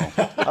well.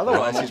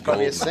 Otherwise, he's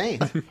probably a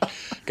Goldman. saint.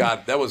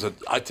 God,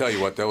 I tell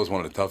you what, that was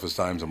one of the toughest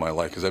times of my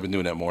life because I've been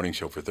doing that morning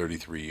show for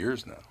 33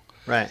 years now.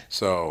 Right.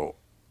 So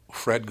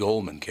Fred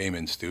Goldman came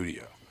in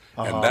studio,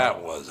 and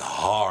that was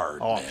hard.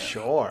 Oh, man.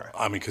 sure.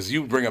 I mean, because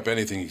you bring up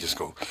anything, you just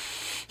go.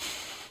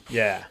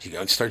 Yeah.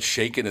 He'd start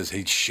shaking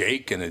he'd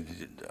shake, and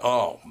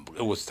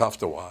it was tough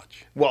to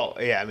watch. Well,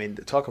 yeah. I mean,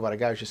 talk about a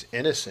guy who's just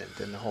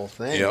innocent in the whole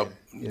thing. Yep.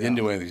 and, Didn't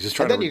do anything. Just And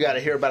trying then you got to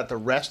hear about it the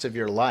rest of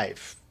your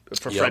life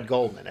for Yep. Fred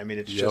Goldman. I mean,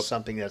 it's Yep. just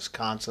something that's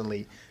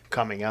constantly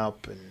coming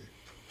up. And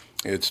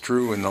It's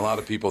true, and a lot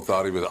of people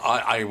thought he was.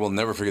 I will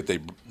never forget.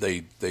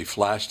 They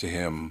flashed to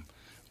him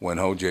when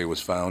O.J. was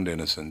found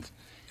innocent,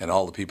 and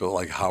all the people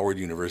like Howard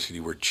University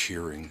were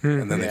cheering.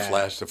 And then they Yeah.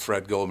 flashed to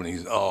Fred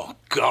Goldman. Oh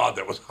God,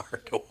 that was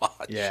hard to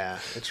watch. yeah,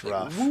 it's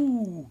rough.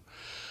 Woo.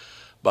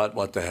 But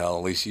what the hell?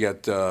 At least you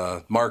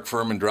got Mark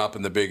Furman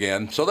dropping the big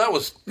N, so that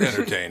was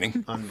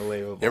entertaining.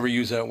 Unbelievable. Ever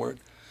use that word?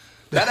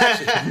 That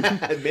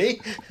actually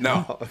Me?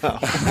 no.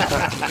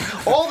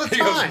 All the He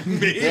goes, time.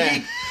 me?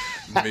 Yeah.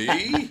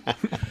 Me?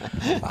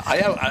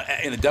 I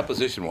in a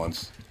deposition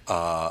once,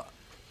 a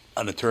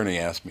an attorney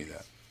asked me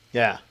that.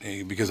 Yeah.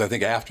 Because I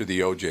think after the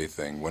OJ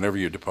thing, whenever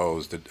you're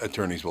deposed,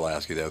 attorneys will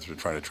ask you that if they're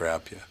trying to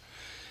trap you.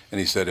 And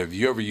he said, have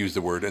you ever used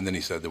the word? And then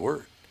he said the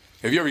word.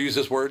 Have you ever used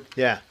this word?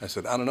 Yeah. I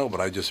said, I don't know, but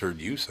I just heard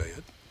you say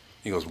it.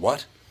 He goes,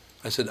 what?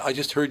 I said, I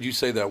just heard you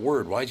say that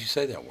word. Why'd you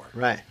say that word?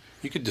 Right.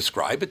 You could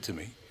describe it to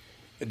me.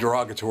 A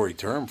derogatory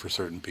term for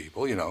certain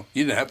people, you know.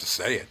 You didn't have to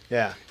say it.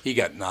 Yeah. He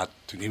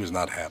was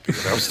not happy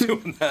that I was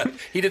doing that.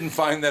 He didn't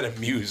find that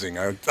amusing.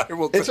 I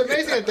will It's tell you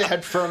amazing that they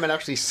had Furman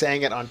actually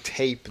saying it on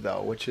tape,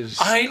 though, which is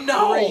I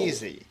know.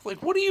 crazy.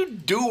 Like, what are you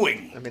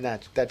doing? I mean,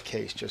 that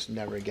case just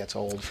never gets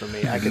old for me.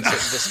 I could sit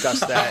and discuss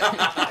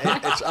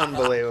that. It's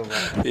unbelievable.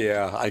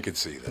 Yeah, I could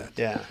see that.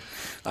 Yeah.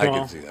 I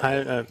could see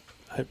that.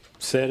 I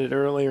said it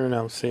earlier, and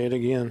I'll say it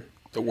again.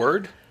 The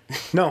word?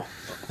 No.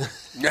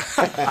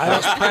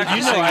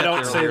 I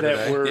don't say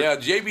that word. Yeah,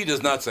 JB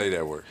does not say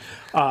that word.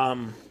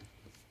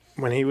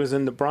 When he was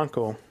in the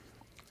Bronco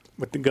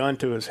with the gun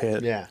to his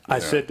head, I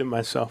said to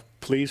myself,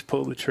 please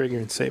pull the trigger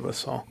and save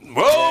us all.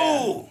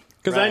 Whoa!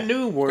 Because I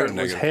knew where it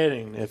was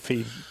heading if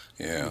he...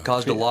 Yeah.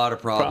 Caused a lot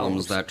of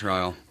problems, that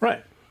trial.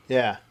 Right.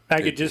 Yeah.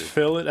 I could just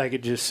feel it. I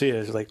could just see it.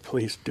 It's like,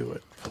 please do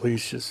it.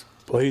 Please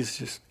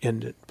just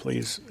end it.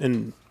 Please.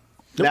 And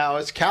Now,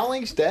 is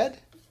Cowlings dead?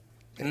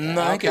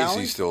 No, I guess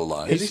he's still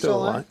alive. Is he still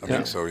alive? I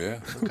think so, yeah.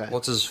 Okay.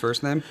 What's his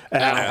first name?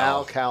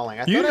 Al Cowling.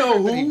 I You thought I know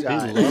heard that who? he He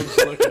died. loves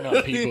looking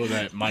up people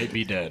that might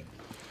be dead.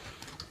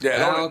 Yeah,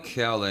 Al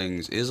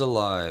Cowlings is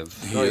alive.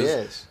 He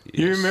is.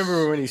 you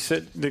remember when he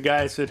said, the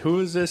guy said, who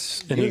is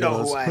this? And You he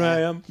know goes, who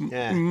I am.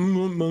 Yeah.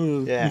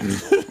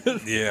 Yeah.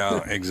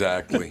 Yeah,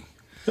 exactly.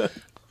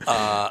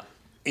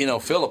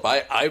 Philip,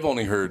 I've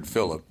only heard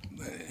Philip.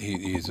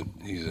 He's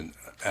an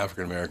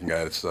African American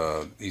guy.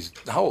 He's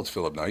how old's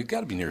Philip now? He's got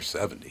to be near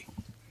 70.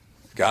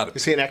 Got it.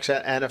 Is he an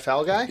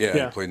ex-NFL guy?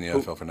 Yeah, he played in the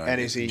NFL for 9 and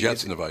years. is he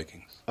Jets and the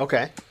Vikings.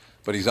 Okay.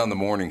 But he's on the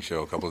morning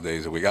show a couple of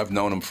days a week. I've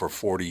known him for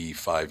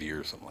 45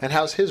 years. Something like And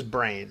how's his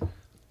brain?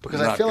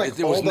 Because I Not feel great. like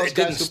It all was- those it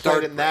didn't guys who start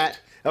played in that.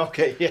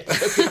 Okay, yeah.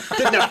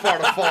 Didn't have far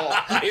to fall.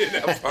 that. He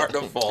didn't have far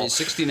to fall. He's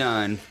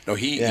 69. No,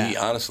 he Yeah.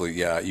 honestly,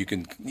 you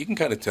can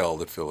kind of tell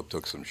that Philip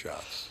took some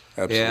shots.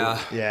 Absolutely. Yeah.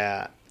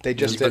 Yeah. They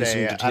just There's did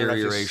been some I don't know if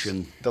you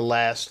deterioration. the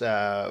last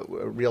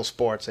Real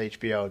Sports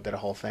HBO did a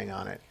whole thing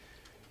on it.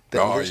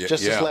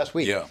 This last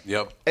week. Yeah,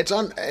 yep. It's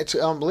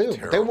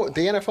unbelievable. Terrible.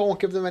 The NFL won't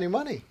give them any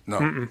money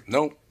No,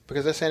 nope.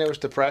 because they're saying it was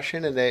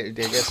depression, and they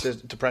guess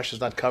depression's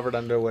not covered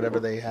under whatever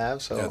they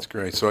have. So That's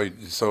great. So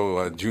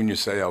Junior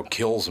Seau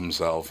kills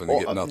himself and they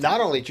get nothing. not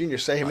only Junior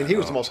Seau, I mean, he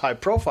was the most high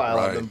profile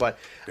of Right. them, but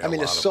Yeah, I mean, a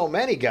there's lot of so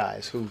many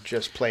guys who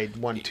just played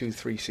 1, 2,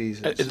 3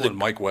 seasons.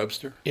 Mike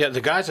Webster. Yeah,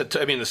 the guys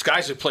the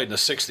guys who played in the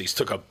 '60s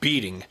took a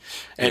beating,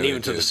 and Yeah,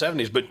 even they to the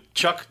did. '70s. But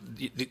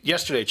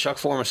yesterday, Chuck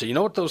Foreman said, "You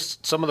know what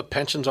some of the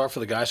pensions are for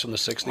the guys from the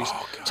 '60s?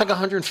 It's like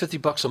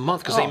 $150 a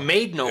month because they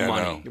made no Yeah, I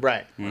money." know.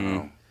 Right.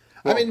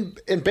 I mean,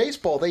 in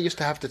baseball, they used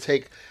to have to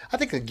take. I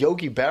think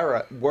Yogi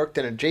Berra worked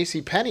in a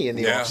J.C. Penney in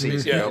the Yeah.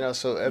 offseason. Yeah. You know,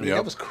 so I mean, Yep.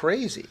 that was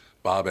crazy.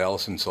 Bob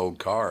Allison sold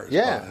cars.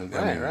 Yeah, I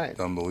mean, right.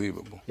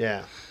 Unbelievable.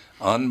 Yeah.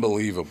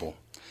 Unbelievable.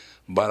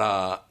 But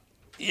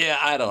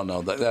I don't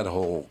know that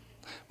whole.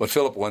 But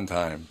Philip, one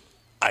time,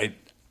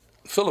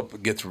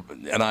 Philip gets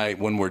and I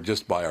when we're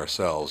just by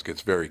ourselves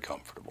gets very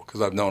comfortable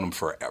because I've known him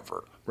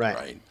forever.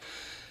 Right.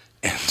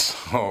 And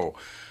so,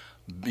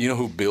 you know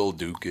who Bill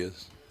Duke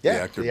is? Yeah.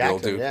 The actor Bill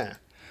Duke. Yeah.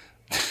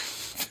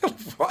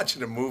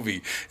 Watching a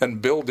movie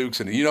and Bill Duke's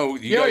in it. You know,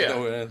 you Yeah, guys yeah. know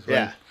who that is, right?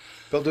 Yeah.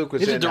 Bill Duke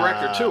was He's a in,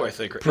 director too, I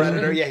think. Right?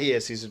 Predator. Yeah, he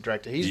is. He's a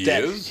director. He's He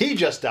dead. is? He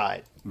just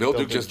died. Bill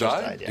Duke just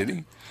died? yeah. Did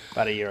he?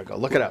 About a year ago.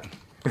 Look it up.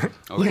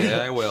 Okay,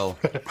 I will.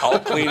 I'll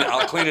clean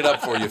it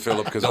up for you,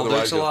 Philip, because Bill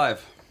otherwise Duke's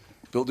alive.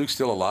 Bill Duke's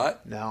still alive?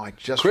 No, I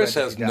just Chris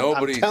read that has he died.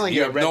 nobody. I'm telling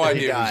you, I have read no that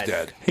he idea who's died.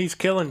 dead. he's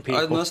killing people.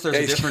 Unless there's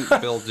a different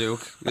Bill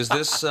Duke. Is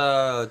this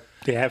The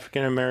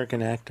African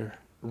American actor.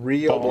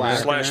 Rio Black.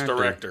 Slash actor.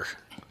 director.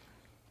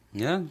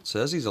 Yeah, it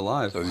says he's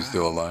alive. So he's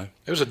still alive?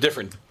 It was a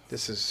different.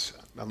 This is.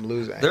 I'm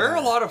losing. There are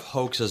a lot of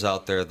hoaxes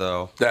out there,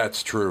 though.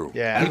 That's true.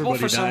 Yeah. People, Everybody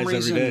for some dies every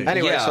reason. day.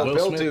 Anyway, yeah. so Will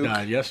Bill Smith Duke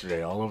died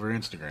yesterday all over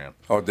Instagram.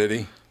 Oh, did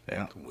he?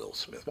 Yeah. Will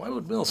Smith. Why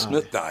would Will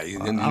Smith die?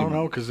 I don't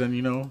know, because then,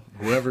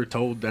 whoever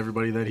told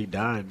everybody that he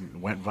died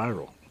went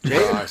viral.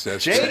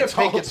 Jada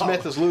Pinkett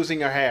Smith is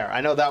losing her hair.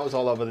 I know that was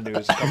all over the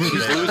news.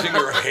 She's losing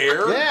her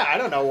hair? Yeah, I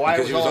don't know why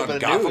Because it was she all was over on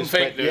the Gotham? news.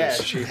 Fake but yeah,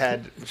 news. she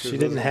had. She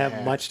didn't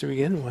have much to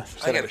begin with.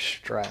 I got to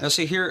stress. Now,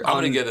 see here. I'm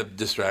going to get a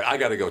distract. I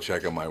got to go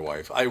check on my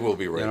wife. I will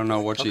be right I don't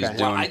know what she's Okay.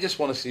 doing. Well, I just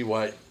want to see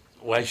why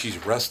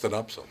she's rested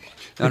up so much.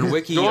 On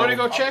Wiki, You want to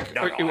go check?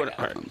 No, Or you wanna-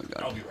 I-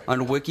 all right.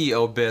 on Wiki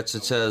Obits,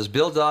 it says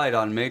Bill died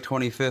on May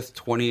 25th,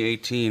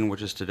 2018,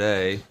 which is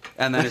today,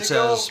 and then it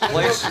says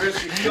place,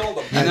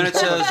 and then it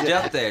says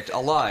death date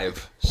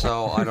alive.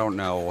 So I don't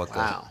know what the.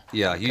 Wow.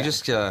 Yeah, you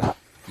just you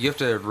have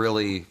to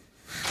really.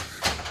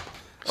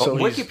 So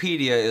he's-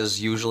 Wikipedia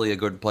is usually a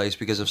good place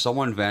because if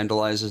someone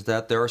vandalizes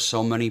that, there are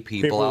so many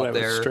people out that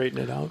would there. straighten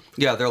it out.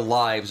 Yeah, their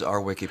lives are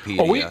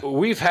Wikipedia.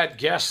 We've had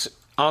guests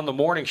on the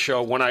morning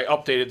show when I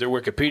updated their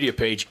Wikipedia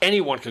page.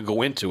 Anyone can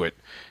go into it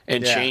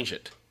and Yeah. change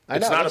it. I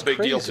It's know, not that's a big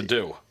deal crazy. to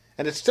do.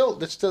 And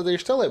they're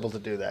still able to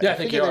do that. Yeah, I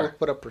think they you will are.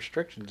 put up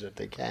restrictions if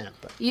they can.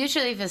 But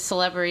Usually, if a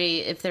celebrity,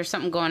 if there's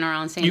something going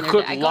around saying You they're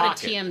could dead, I go lock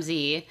to it.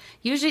 TMZ.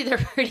 Usually, they're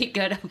pretty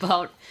good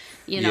about,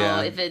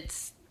 Yeah. if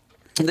it's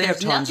They have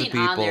there's tons of nothing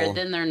on there, people.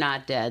 then they're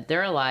not dead.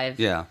 They're alive.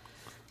 Yeah.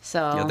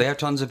 So Yeah, they have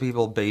tons of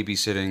people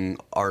babysitting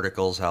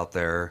articles out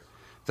there.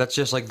 That's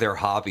just like their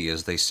hobby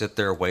is they sit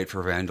there, wait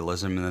for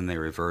vandalism, and then they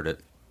revert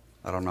it.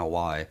 I don't know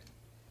why.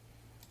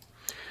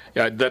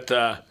 Yeah,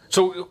 that.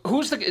 So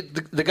who's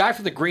the guy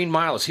for the Green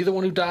Mile? Is he the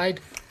one who died?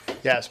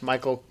 yes,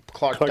 Michael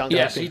Clark Duncan.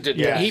 Yes, he did.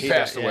 Yeah, he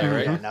passed away,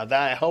 right? Yeah.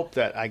 Now I hope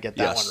that I get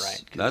that one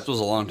right. That was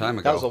a long time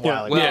ago. That was a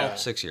while ago. Well, Yeah.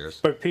 6 years.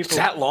 But Is people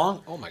that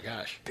long? Oh my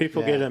gosh.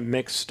 people Yeah. get him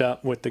mixed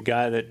up with the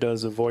guy that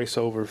does the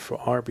voiceover for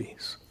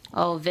Arby's.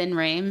 Ving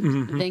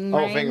Rhames. Ving Oh,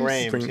 Rhames? Ving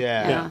Rhames, Ving-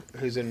 yeah. yeah.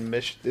 Who's in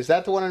Mission? Is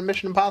that the one in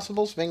Mission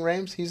Impossibles? Ving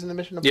Rhames? He's in the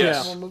Mission Yes.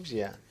 Impossible movies?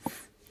 Yeah.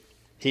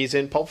 He's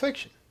in Pulp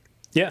Fiction.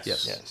 Yes.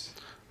 Yes.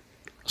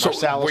 So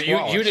Marcellus were you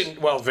Wallace.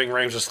 didn't? Well, Ving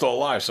Rhames is still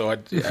alive, so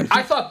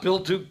I thought Bill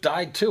Duke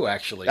died too.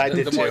 Actually, I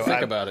did the more too. I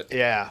think about it.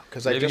 Yeah,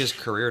 because I Maybe just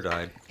his career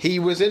died. he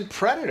was in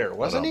Predator,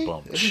 wasn't he?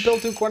 Ba-dum-bum. Isn't Bill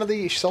Duke one of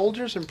the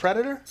soldiers in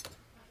Predator?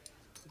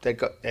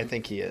 I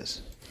think he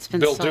is. It's been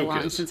Bill so Duke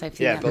long is. since I've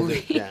seen Yeah, that Bill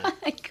movie. Duke, yeah.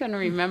 I couldn't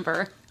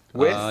remember.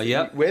 With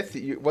Yep.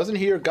 wasn't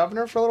he your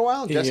governor for a little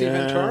while? Jesse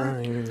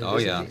Ventura. Oh,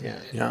 yeah. Yeah.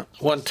 Yeah.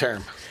 One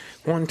term.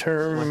 One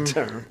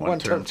term. One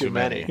term too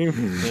many.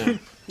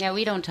 Yeah,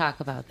 we don't talk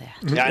about that.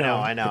 Yeah,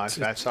 I know.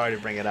 I'm sorry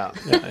to bring it up.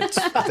 It's,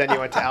 But then you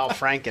went to Al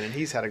Franken, and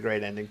he's had a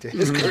great ending to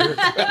his career.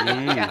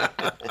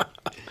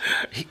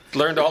 He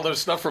learned all this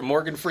stuff from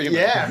Morgan Freeman.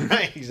 Yeah,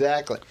 right,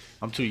 exactly.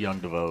 I'm too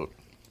young to vote.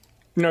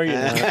 no, you're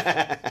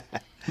not.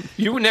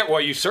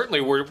 You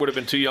certainly would have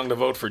been too young to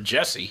vote for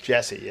Jesse.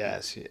 Jesse,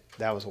 yes,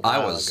 that was a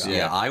while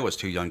ago. I was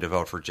too young to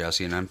vote for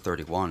Jesse, and I'm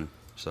 31.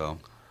 So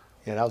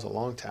Yeah, that was a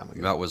long time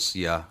ago. that was,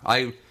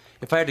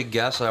 if I had to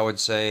guess, I would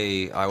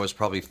say I was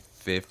probably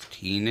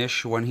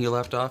 15-ish when he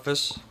left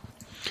office.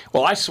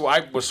 Well, I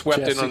was swept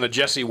in Jesse. on the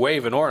Jesse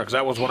wave in Orono because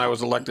that was when I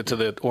was elected to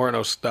the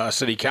Orono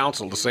City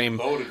Council the same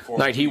voted for him,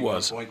 night he you wanna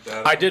was. point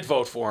that I out? did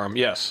vote for him,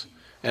 yes,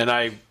 and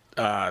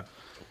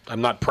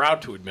I'm not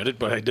proud to admit it,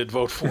 but I did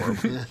vote for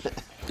him.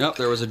 Yep,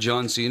 there was a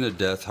John Cena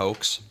death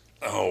hoax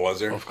Oh, was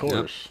there? Of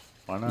course.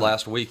 Why not?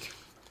 last week.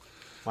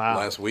 Wow.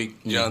 Last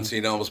week, John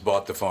Cena almost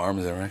bought the farm.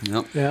 Is that right?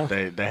 Yep.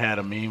 Yeah. They had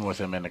a meme with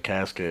him in the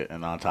casket,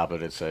 and on top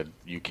of it said,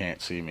 "You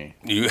can't see me."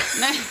 You,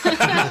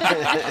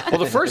 Well,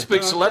 the first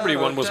big celebrity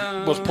one was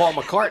Paul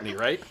McCartney,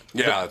 right?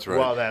 yeah, that's right.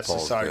 Well, that's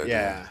Paul's the start. dead,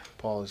 Yeah,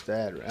 Paul is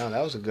dead. Oh,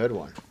 that was a good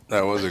one.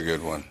 That was a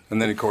good one.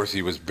 And then, of course,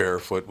 he was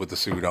barefoot with the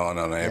suit on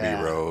Abbey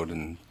Yeah. Road,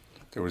 and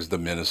there was the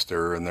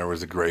minister, and there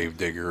was the grave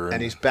digger.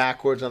 And he's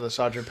backwards on the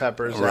Sgt.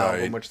 Pepper's Right.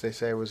 album, which they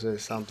say was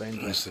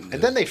something. Listen,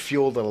 And then they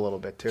fueled it a little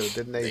bit too,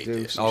 didn't they? do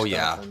did. some Oh, stuff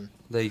yeah.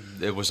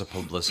 and- It was a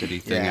publicity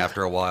thing Yeah.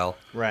 after a while.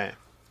 right.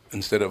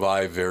 Instead of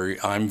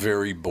I'm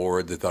very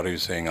bored, they thought he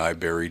was saying I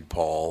buried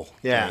Paul.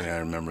 Yeah. I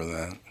remember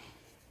that.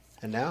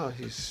 And now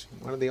he's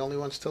one of the only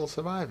ones still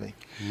surviving.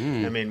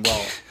 Hmm. I mean,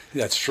 well,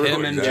 That's true.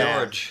 Him and exactly.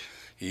 George.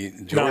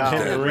 George No,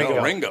 did. Ringo.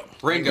 No, Ringo.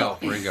 Ringo,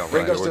 right.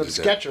 Ringo's George doing is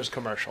dead. Skechers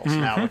commercials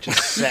now, which is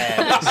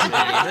sad.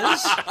 to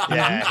see.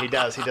 Yeah, he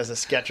does. He does a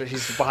Skechers.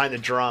 He's behind the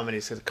drum, and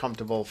he's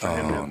comfortable for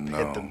him to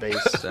hit the no.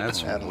 bass.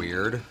 That's pedal.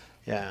 weird.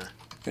 Yeah,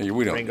 Hey,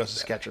 we don't.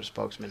 Ringo's a Skechers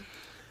spokesman,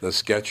 The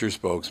Skechers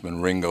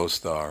spokesman, Ringo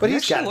Starr. but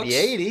he's actually got to be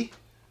looks- 80.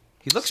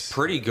 He looks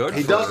pretty good.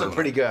 He for, does look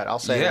pretty good. I'll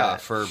say Yeah,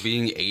 that. for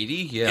being 80.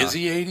 Yeah. Is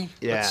he 80?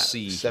 Yeah, Let's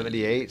see.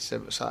 78.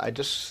 So I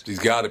just He's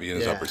got to be in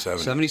his Yeah. upper 70s.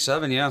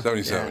 77, yeah.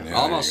 77, yeah.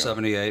 Almost there you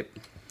go. 78.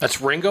 That's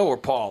Ringo or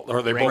Paul? Or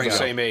are they both Ringo. the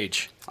same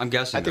age? I'm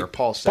guessing I they're think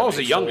Paul's Paul's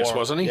the 74. youngest,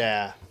 wasn't he?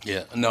 Yeah,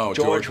 Yeah. No,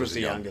 George was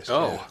the youngest.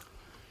 Oh. yeah.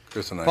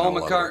 Chris and I Paul know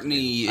a lot about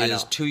McCartney I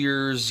is know. 2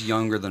 years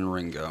younger than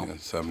Ringo.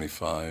 it.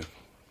 75.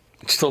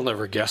 Still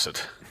never guess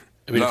it.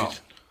 I mean, No.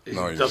 if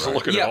No, he you're doesn't right.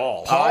 look it at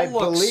all. Paul I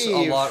looks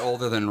believe- a lot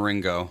older than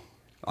Ringo.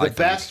 I The think.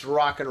 best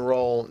rock and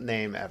roll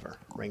name ever,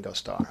 Ringo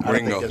Starr. I don't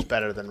Ringo. think there's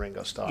better than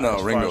Ringo Starr. No, as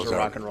far Ringo's as a out.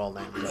 rock and roll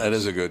name. goes. That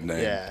is a good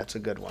name. Yeah, it's a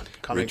good one.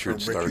 Coming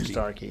Richard from Richard Starkey.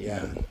 Starkey.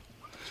 Yeah,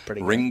 it's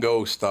pretty good.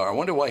 Ringo Starr. I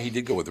wonder why he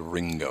did go with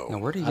Ringo. Now,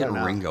 where did he I get don't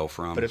know, Ringo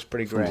from? But it's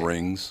pretty From great.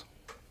 rings.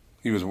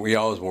 He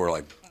always wore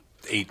like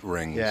 8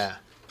 rings. Yeah.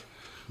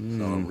 So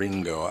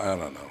Ringo, I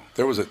don't know.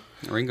 There was a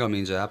Ringo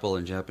means apple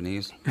in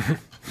Japanese.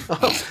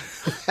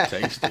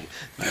 Tasty.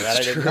 That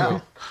I didn't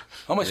know.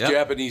 how much Yep.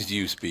 Japanese do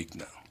you speak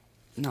now?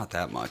 Not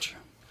that much.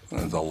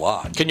 That's a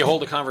lot. Can you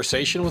hold a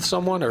conversation with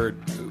someone, or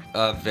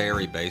A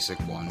very basic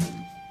one.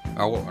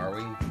 Oh, are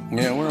we?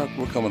 Yeah,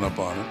 we're coming up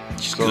on it.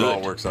 So it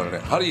all works out.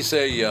 How do you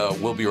say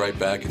 "we'll be right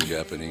back" in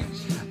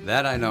Japanese?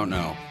 That I don't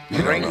know.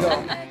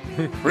 Ringo.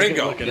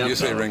 Ringo. You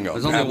say Ringo.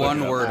 There's only Have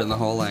one it. word in the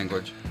whole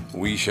language.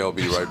 We shall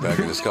be right back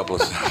in just a couple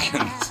of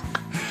seconds.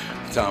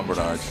 Tom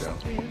Bernard Show.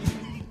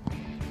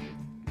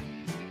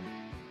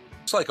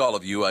 Just like all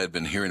of you, I had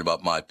been hearing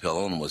about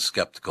MyPillow and was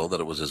skeptical that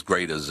it was as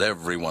great as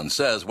everyone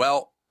says.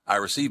 Well, I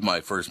received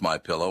my first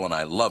MyPillow and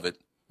I love it.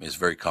 It's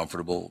very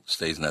comfortable,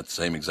 stays in that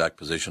same exact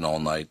position all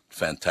night.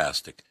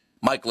 Fantastic.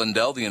 Mike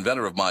Lindell, the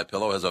inventor of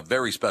MyPillow, has a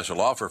very special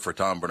offer for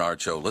Tom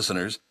Bernard Show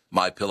listeners.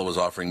 MyPillow is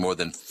offering more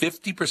than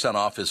 50%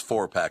 off his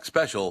 4-pack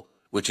special,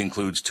 which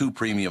includes 2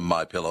 premium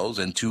MyPillows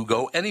and 2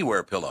 Go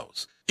Anywhere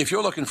pillows. If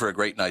you're looking for a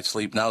great night's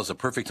sleep, now's the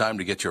perfect time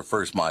to get your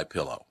first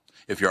MyPillow.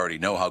 If you already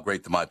know how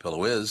great the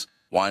MyPillow is,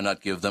 why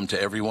not give them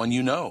to everyone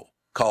you know?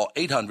 Call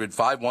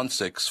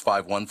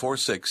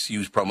 800-516-5146,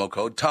 use promo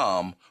code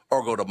TOM,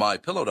 or go to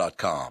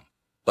MyPillow.com.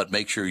 But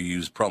make sure you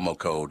use promo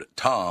code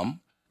TOM.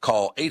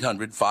 Call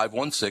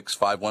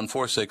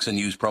 800-516-5146 and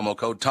use promo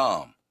code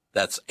TOM.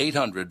 That's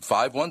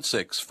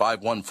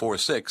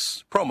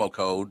 800-516-5146, promo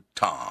code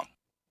TOM.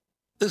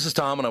 This is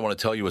Tom, and I want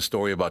to tell you a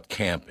story about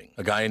camping.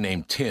 A guy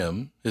named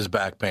Tim, his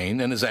back pain,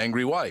 and his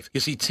angry wife. You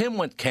see, Tim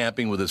went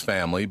camping with his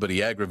family, but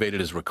he aggravated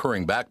his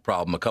recurring back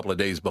problem a couple of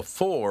days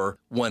before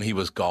when he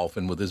was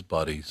golfing with his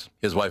buddies.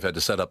 His wife had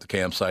to set up the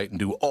campsite and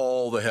do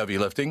all the heavy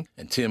lifting,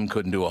 and Tim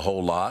couldn't do a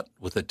whole lot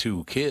with the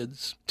 2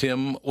 kids.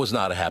 Tim was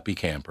not a happy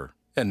camper.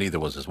 And neither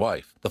was his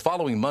wife. The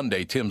following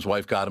Monday, Tim's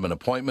wife got him an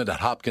appointment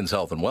at Hopkins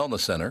Health and Wellness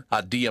Center,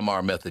 a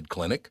DMR Method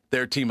clinic.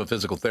 Their team of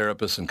physical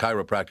therapists and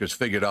chiropractors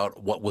figured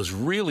out what was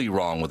really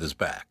wrong with his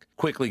back,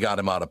 quickly got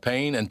him out of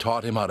pain, and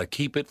taught him how to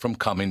keep it from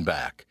coming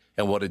back.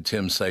 And what did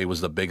Tim say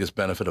was the biggest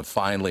benefit of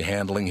finally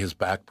handling his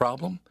back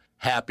problem?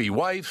 Happy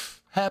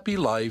wife, happy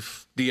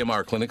life.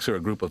 DMR clinics are a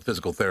group of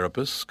physical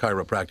therapists,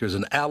 chiropractors,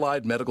 and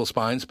allied medical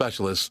spine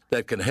specialists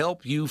that can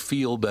help you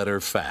feel better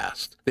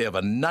fast. They have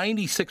a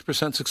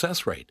 96%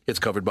 success rate. It's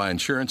covered by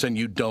insurance, and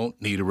you don't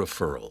need a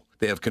referral.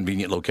 They have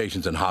convenient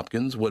locations in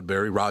Hopkins,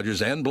 Woodbury,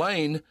 Rogers, and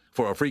Blaine.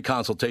 For a free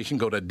consultation,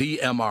 go to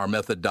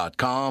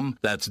dmrmethod.com.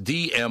 That's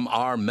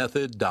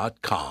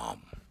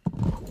dmrmethod.com.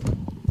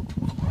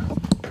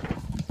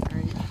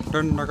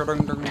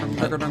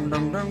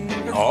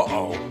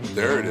 Uh-oh.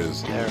 There it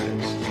is. There it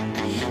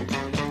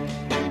is.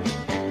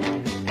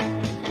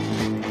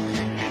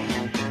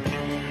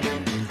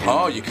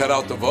 Oh, you cut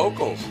out the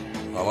vocals.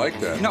 I like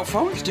that. No,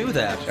 phones do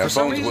that. Yeah, For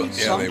some phones reason, will.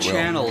 Yeah, some they will.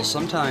 channels,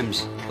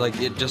 sometimes, like,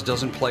 it just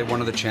doesn't play one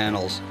of the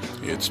channels.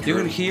 It's You true.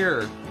 can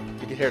hear...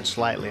 You can hear it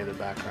slightly in the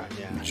background,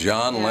 yeah.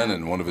 John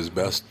Lennon, one of his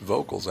best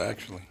vocals,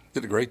 actually.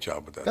 Did a great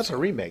job with that. That's a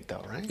remake,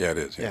 though, right? Yeah, it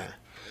is. Yeah.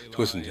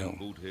 Twist and Jones.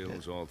 Boot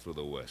hills all through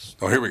the West.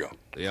 Oh, here we go.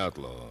 The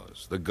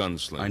outlaws, the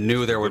gunslingers. I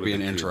knew there would be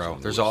the an kids intro. on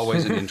the There's loose.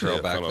 always an intro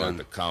Yeah, back fellow then.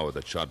 like the coward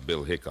that shot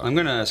Bill Hickok. I'm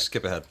going to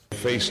skip ahead.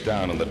 Face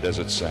down on the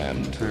desert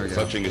sand, There we go.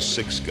 clutching his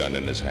 6-gun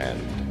in his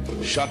hand.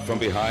 Shot from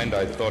behind,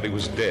 I thought he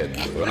was dead.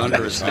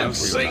 Under his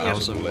house,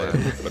 house of lead.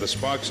 But a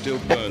spark still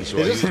burns, so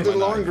Is I this used the my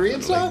Lauren knife Green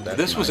and song? late that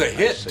This was a night,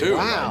 hit, I saved too. the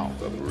Wow.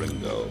 life of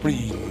Ringo.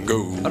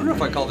 Ringo. I don't know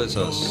if I call this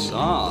a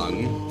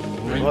song.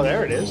 Well,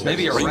 there it is.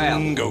 Maybe a rap.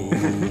 Ringo.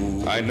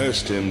 I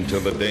nursed him till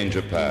the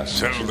danger passed.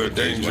 Till the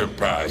danger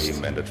passed. He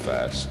meant it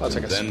fast. Oh, it's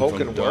like a Then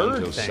spoken from dawn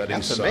word till thing. setting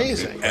That's sun,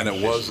 amazing. And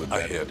it was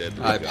a hit.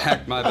 I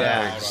packed my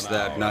bags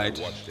that night.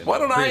 Why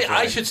don't Pretty I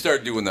funny. should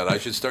start doing that. I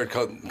should start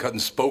cutting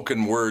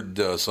spoken word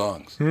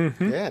songs.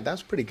 Yeah,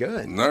 that's pretty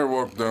good. And I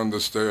walked down the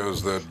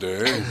stairs that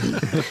day.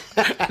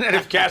 And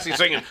if Cassie's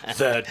singing,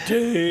 that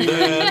day.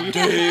 That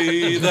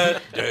day,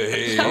 that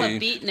Tell a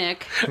day.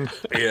 beatnik.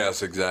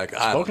 Yes, exactly.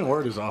 Spoken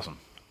word is awesome.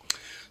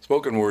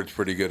 Spoken word's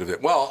pretty good at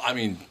it. Well, I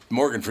mean,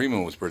 Morgan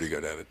Freeman was pretty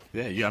good at it.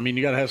 Yeah, I mean,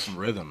 you got to have some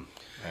rhythm.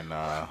 And,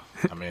 I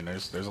mean,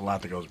 there's a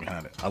lot that goes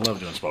behind it. I love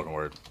doing spoken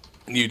word.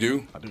 You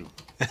do? I do.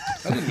 I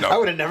didn't know. I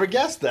would have never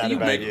guessed that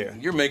about you.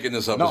 You're making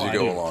this up No, as you I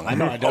go do. along. I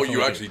know, I Oh, definitely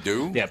you actually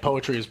do? Yeah,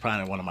 poetry is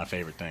probably one of my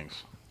favorite things.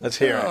 Let's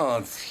hear it. Oh,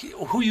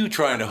 who are you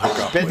trying to hook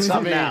up Spit with?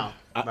 some now,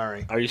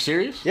 Murray. Are you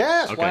serious?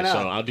 Yes, Okay, why not?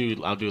 so I'll do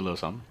a little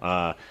something.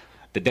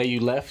 The day you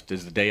left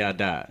is the day I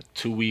died.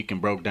 Too weak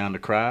and broke down to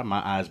cry,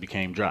 my eyes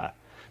became dry.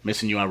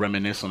 Missing you, I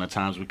reminisce on the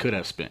times we could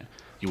have spent.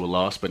 You were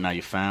lost, but now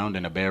you're found.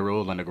 In a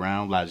barrel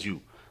underground lies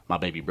you, my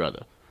baby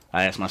brother.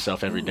 I ask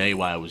myself every day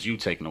why it was you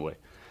taken away.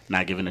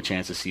 Not given a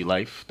chance to see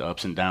life, the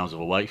ups and downs of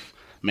a wife.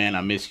 Man,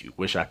 I miss you,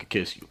 wish I could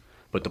kiss you.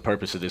 But the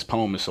purpose of this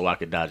poem is so I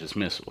could dodge this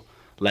missile.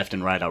 Left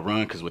and right I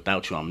run, cause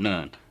without you I'm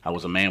none. I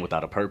was a man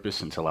without a purpose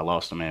until I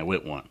lost a man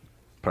with one.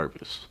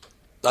 Purpose.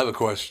 I have a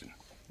question.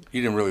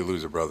 You didn't really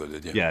lose a brother,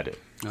 did you? Yeah, I did.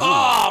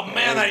 Oh,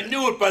 man, I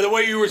knew it by the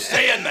way you were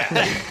saying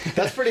that.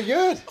 That's pretty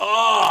good.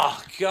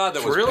 Oh, God,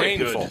 that was really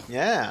painful. good.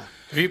 Yeah.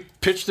 Have you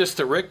pitched this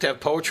to Rick to have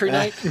poetry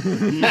night?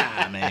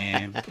 Nah,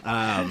 man.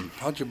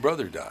 How'd your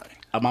brother die?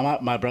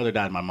 My brother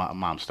died in my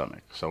mom's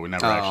stomach, so we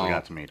never actually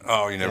got to meet him.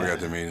 Oh, you never got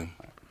to meet him.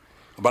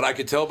 But I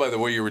could tell by the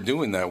way you were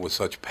doing that with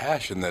such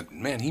passion that,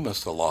 man, he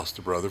must have lost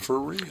a brother for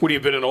real. Would he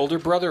have been an older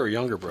brother or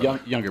younger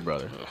brother? Younger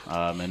brother.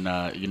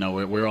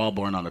 We're all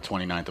born on the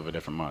 29th of a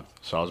different month.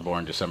 So I was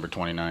born December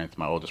 29th.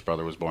 My oldest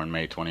brother was born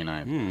May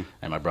 29th.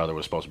 And my brother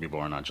was supposed to be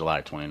born on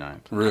July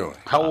 29th. Really?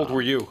 How old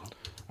were you?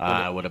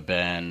 I would have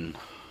been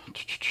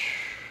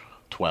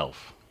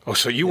 12. Oh,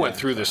 so you went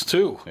through this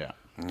too? Yeah.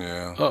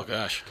 Yeah. Oh,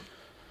 gosh.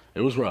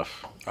 It was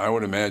rough. I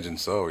would imagine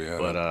so, yeah.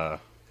 But,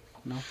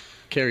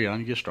 carry on.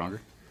 You get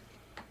stronger.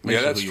 Yeah, Makes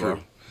you that's who you true.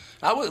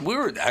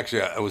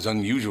 It was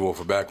unusual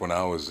for back when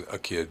I was a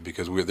kid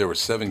because there were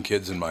 7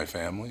 kids in my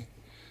family.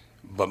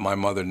 But my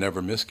mother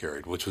never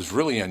miscarried, which was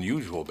really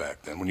unusual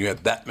back then. When you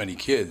had that many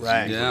kids,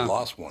 Right. you Yeah.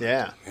 lost one.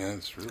 Yeah. Yeah,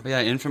 that's true.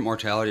 Yeah, infant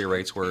mortality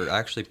rates were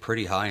actually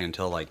pretty high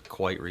until like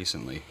quite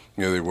recently.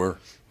 Yeah, they were.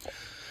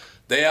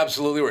 They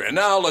absolutely were. And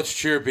now let's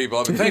cheer people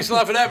up. And thanks a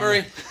lot for that,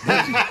 Murray.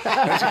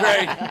 That's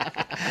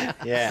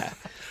great. Yeah.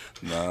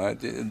 No,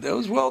 that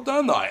was well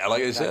done, though.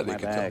 Like I said, my you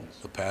could tell bags.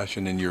 the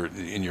passion in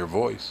your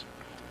voice.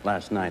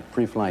 Last night,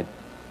 pre-flight,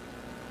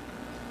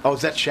 Oh,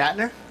 is that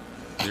Shatner?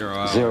 0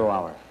 hour. 0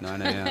 hour.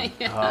 9 a.m.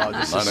 Oh,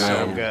 this is 9 so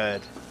a.m.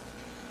 good.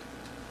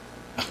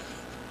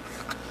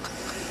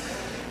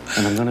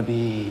 And I'm gonna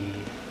be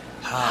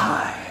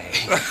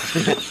Kite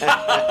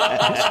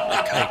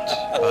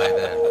by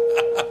then.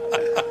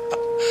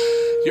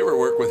 You ever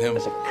work with him?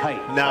 as a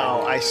kite.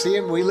 No, I see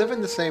him. We live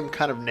in the same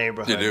kind of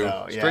neighborhood, You do?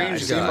 though. Yeah, Strange I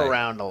see him guy.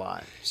 around a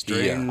lot.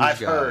 Strange I've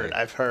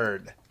guy.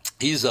 heard.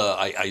 He's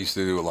I used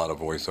to do a lot of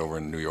voiceover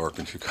in New York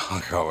and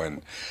Chicago,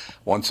 and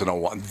once in a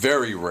while,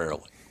 very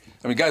rarely.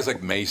 I mean, guys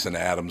like Mason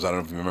Adams. I don't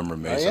know if you remember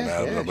Mason yeah,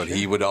 Adams, yeah, but sure.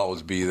 he would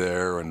always be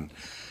there, and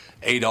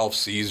Adolf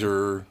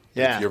Caesar.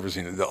 Yeah. If you ever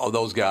seen it, all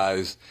those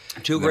guys.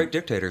 Two And great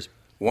dictators.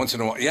 Once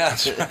in a while, yeah,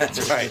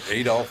 that's right.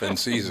 Adolf and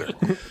Caesar,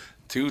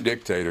 two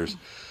dictators.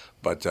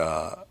 But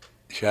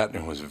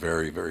Shatner was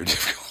very, very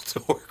difficult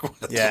to work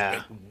with.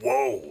 Yeah.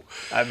 Whoa.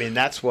 I mean,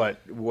 that's what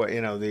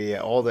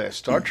all the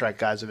Star Trek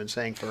guys have been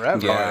saying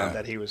forever, Yeah.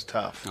 that he was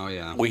tough. Oh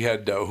yeah. We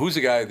had who's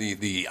the guy?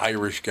 The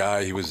Irish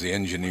guy. He was the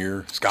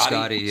engineer.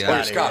 Scotty, yeah.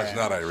 Scotty, Scotty, yeah.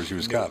 not Irish. He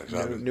was Scottish.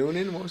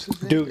 Noonan, what was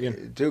his name?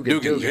 Dugan.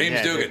 Dugan. James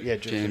yeah, Dugan. Yeah,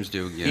 James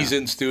Duke. Yeah. He's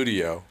in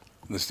studio,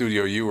 the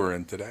studio you were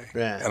in today.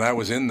 Yeah. And I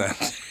was in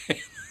that.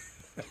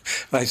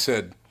 And I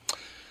said,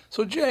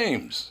 "So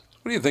James,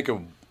 what do you think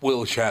of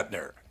Will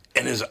Shatner?"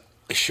 And his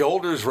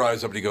shoulders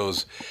rise up, and he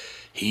goes,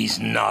 "He's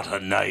not a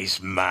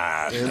nice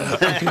man." He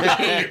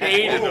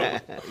hated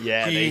him.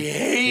 Yeah, He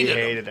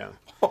hated him.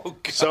 Oh,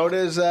 God. So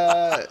does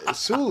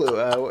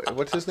Sulu.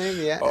 What's his name?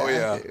 Yeah. Oh,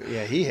 yeah.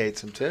 Yeah, he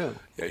hates him too.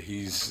 Yeah,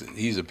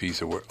 he's a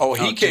piece of work. Oh,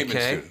 he Oh, came in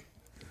TK? studio.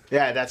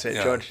 Yeah, that's it.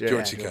 Yeah, George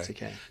George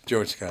CK.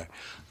 George CK.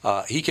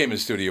 He came in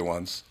studio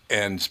once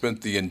and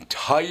spent the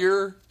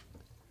entire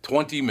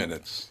 20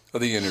 minutes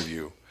of the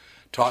interview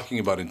talking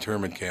about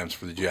internment camps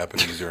for the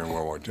Japanese during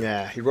World War II.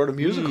 Yeah, he wrote a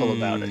musical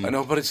about it. I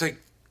know, but it's like,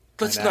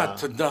 let's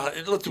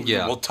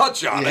Yeah. we'll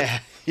touch on Yeah,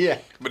 it. yeah.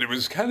 But it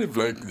was kind of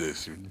like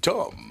this.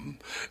 Tom,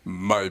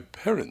 my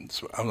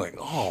parents. I'm like,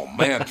 oh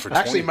man, for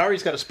Actually, 20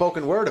 Murray's got a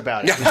spoken word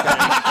about it.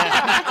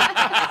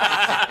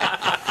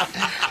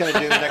 He's going to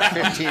do the next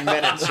 15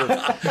 minutes. You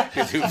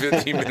do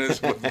 15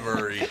 minutes with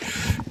Murray,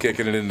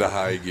 kicking it into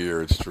high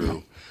gear. It's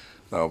true.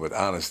 No, but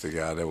honest to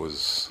God, that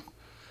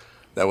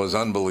was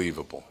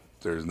unbelievable.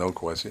 There's no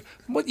question.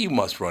 But you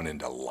must run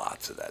into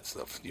lots of that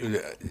stuff.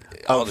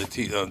 All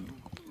the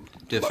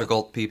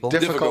Difficult people.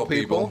 Difficult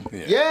people.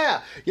 Yeah.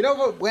 Yeah. You know,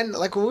 but when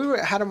we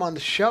had them on the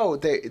show,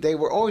 they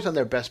were always on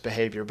their best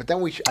behavior. But then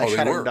I they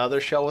had were.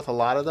 another show with a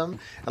lot of them,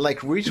 and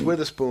like Reese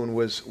Witherspoon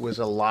was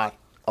a lot.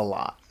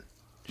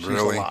 She's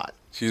Really? a lot.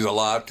 She's a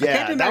lot.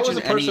 Yeah, can't that was a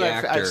imagine person any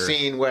I've actor-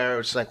 seen where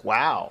it's like,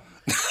 wow,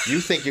 you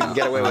think you can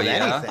get away with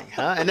yeah? anything,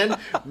 huh? And then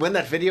when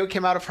that video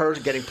came out of her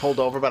getting pulled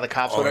over by the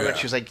cops, Oh, whatever, yeah. and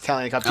she was like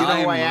telling the cops, "Do you know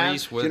who I I'm am?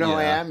 Reese Do you know who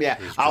I am?" Yeah,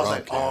 I was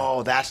drunk, like,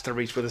 "Oh, that's the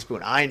Reese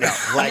Witherspoon. I know."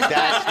 Like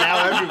that.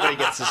 Now everybody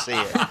gets to see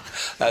it.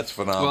 That's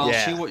phenomenal. Well,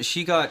 Yeah.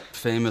 she got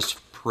famous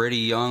pretty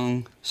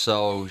young,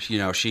 so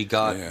she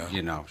got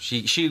Yeah.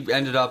 she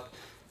ended up.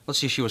 Let's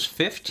see, she was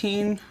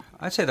 15.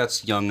 I'd say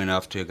that's young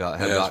enough to have that's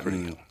pretty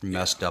gotten young.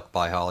 messed up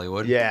by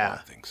Hollywood. Yeah.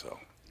 I think so.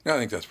 Yeah, I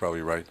think that's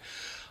probably right.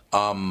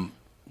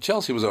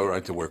 Chelsea was all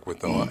right to work with,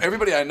 though.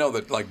 Everybody I know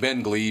that, like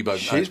Ben Glebe.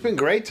 She's been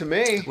great to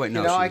me. Wait,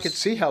 no, I she's- could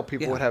see how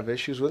people would have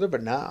issues with her,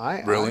 but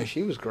now Really?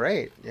 she was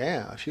great.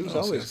 Yeah, she was Oh,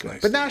 always that's good.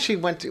 nice But to now she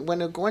went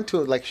to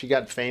like she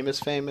got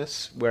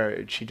famous,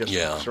 where she just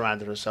Yeah.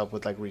 surrounded herself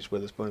with like Reese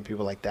Witherspoon and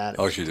people like that.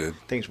 Oh, she did.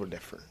 Things were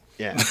different.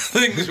 Yeah,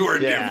 Things were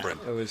different.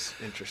 It was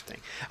interesting.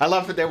 I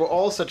love that they were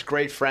all such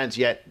great friends,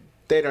 yet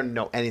they don't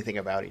know anything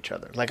about each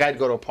other. Like I'd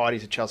go to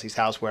parties at Chelsea's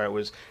house where it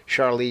was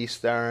Charlize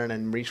Theron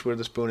and Reese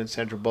Witherspoon and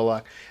Sandra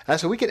Bullock. And I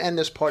said, we could end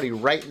this party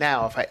right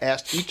now if I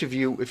asked each of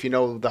you if you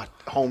know the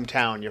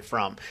hometown you're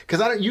from,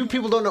 because you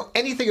people don't know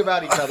anything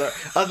about each other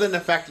other than the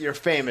fact that you're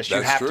famous. You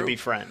That's have true. to be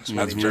friends.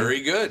 That's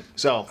very good.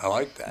 So I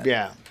like that.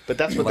 Yeah, but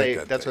that's what like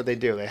that that's thing. what they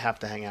do. They have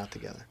to hang out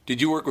together. Did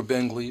you work with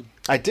Ben Glebe?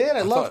 I did.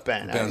 I love thought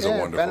Ben. Ben's a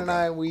wonderful Ben and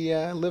guy. I, we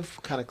live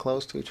kind of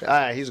close to each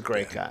other. He's a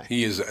great guy.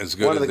 He is as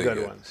good One as of the they good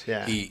get. ones,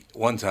 yeah.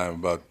 One time,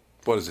 about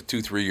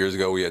 2-3 years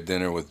ago, we had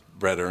dinner with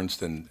Brett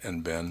Ernst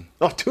and Ben.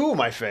 Oh, two of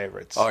my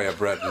favorites. Oh yeah,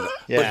 Brett. But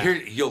Yeah. here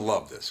you'll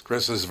love this.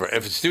 Chris, if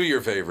it's two of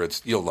your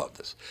favorites, you'll love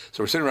this.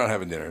 So we're sitting around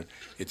having dinner.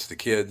 It's the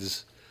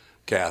kids,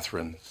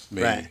 Catherine,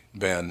 me, Right.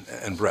 Ben,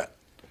 and Brett.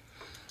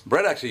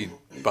 Brett actually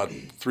about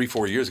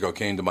 3-4 years ago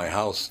came to my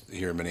house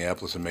here in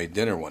Minneapolis and made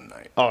dinner one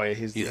night. Oh, yeah,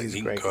 he's He a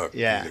can great cook.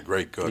 Yeah. He's a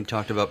great We cook.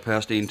 talked about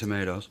pasty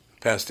tomatoes.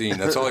 Pastine.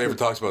 That's all he ever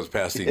talks about is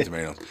pastine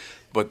tomatoes.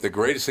 But the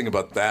greatest thing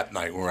about that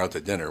night when we were out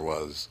to dinner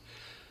was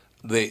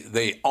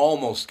they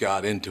almost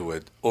got into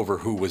it over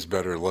who was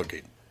better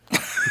looking.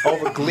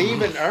 Over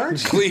Glebe and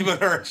Ernst? Glebe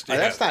and Ernst, Oh,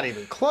 that's not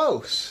even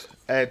close.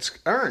 It's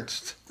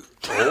Ernst.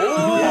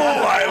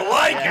 Oh, I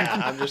like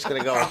it. I'm just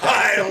going to go with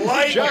that. I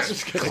like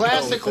just it.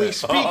 classically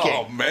speaking.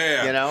 Oh,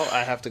 man. You know,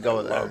 I have to go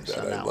with Ernst. That.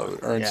 On I that love one.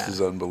 it. Ernst Yeah.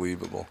 is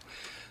unbelievable.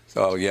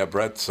 So, yeah,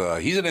 Brett's,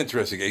 he's an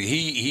interesting guy.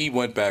 He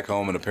went back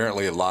home, and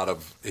apparently a lot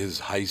of his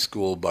high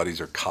school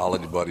buddies or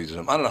college buddies. I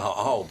don't know how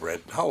old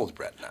is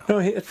Brett now? No,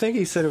 I think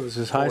he said it was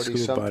his high 40 school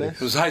something. buddy. It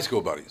was high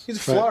school buddies. He's a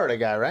Florida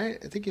guy, right?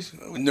 I think he's...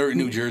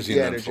 New Jersey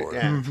and then Florida.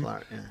 Yeah,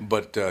 Florida. Yeah.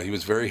 But he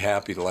was very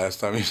happy the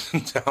last time he was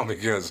in town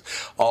because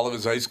all of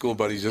his high school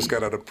buddies just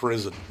got out of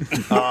prison.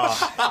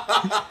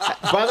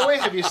 By the way,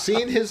 have you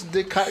seen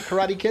the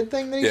Karate Kid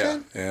thing that he's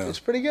in? Yeah. It's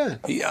pretty good.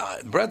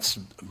 Brett's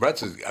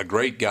a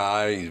great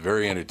guy. He's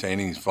very entertaining.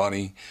 He's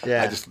funny.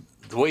 Yeah.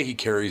 The way he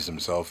carries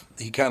himself,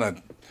 he's kind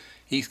of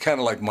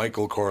like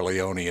Michael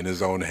Corleone in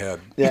his own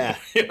head. Yeah.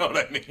 You know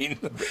what I mean?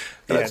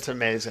 Yeah, it's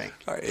amazing.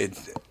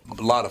 It's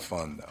a lot of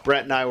fun, though.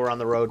 Brett and I were on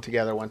the road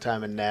together one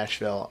time in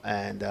Nashville,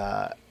 and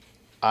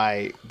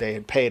they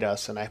had paid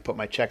us, and I put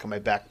my check in my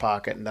back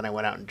pocket, and then I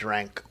went out and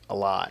drank a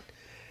lot.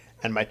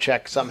 And my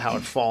check somehow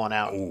had fallen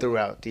out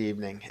throughout the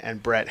evening.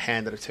 And Brett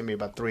handed it to me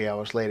about 3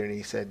 hours later, and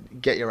he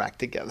said, "Get your act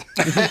together."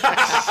 Get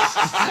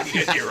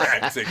your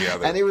act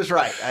together. And he was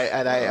right.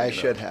 I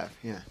should have.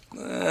 Yeah.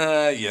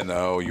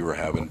 You were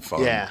having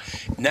fun. Yeah.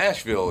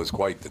 Nashville is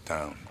quite the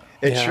town.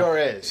 It sure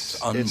is.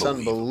 It's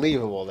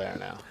unbelievable there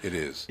now. It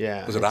is.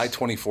 Yeah. Was it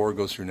I-24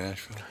 goes through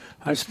Nashville?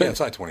 It's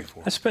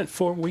I-24. I spent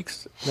 3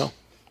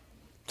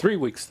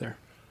 weeks there.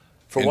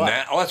 For what?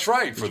 That's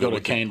right. Did you go to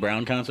Kane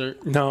Brown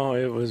concert? No,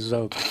 it was.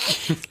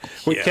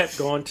 We kept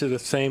going to the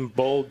same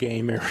bowl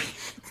game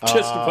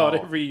just about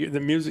every year, the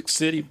Music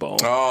City Bowl.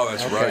 Oh,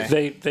 that's right.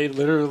 They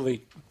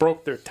literally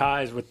broke their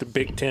ties with the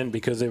Big Ten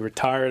because they were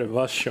tired of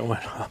us showing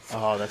up.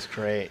 Oh, that's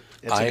great.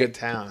 It's a good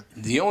town.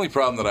 The only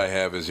problem that I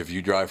have is if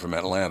you drive from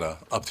Atlanta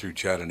up through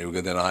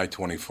Chattanooga, then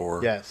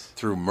I-24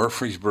 through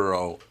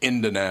Murfreesboro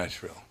into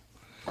Nashville,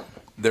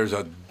 there's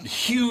a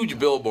huge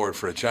billboard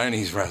for a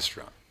Chinese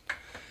restaurant.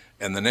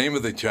 And the name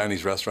of the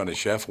Chinese restaurant is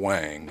Chef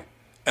Wang.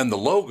 And the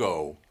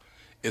logo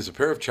is a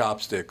pair of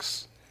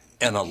chopsticks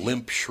and a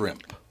limp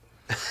shrimp.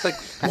 Like,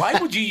 why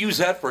would you use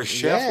that for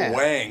Chef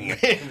Wang?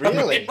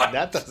 Really?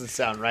 That doesn't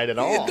sound right at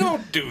all. You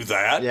don't do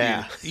that.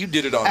 Yeah. You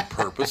did it on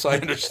purpose. I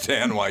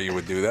understand why you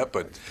would do that,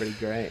 but it's pretty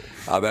great.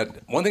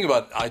 That one thing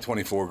about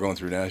I-24 going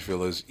through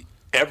Nashville is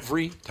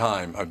every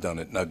time I've done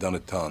it, and I've done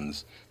it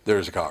tons,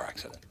 there's a car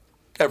accident.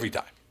 Every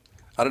time.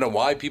 I don't know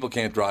why people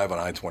can't drive on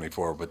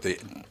I-24, but they...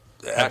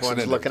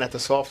 Everyone's looking at the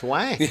soft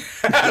wang.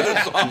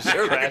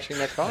 Crashing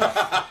their car.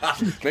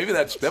 Maybe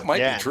that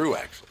might be true,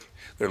 actually.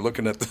 They're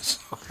looking at the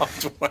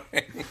soft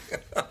wang.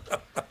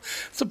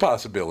 It's a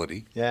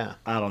possibility. Yeah.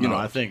 I don't know.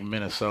 I think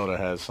Minnesota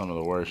has some of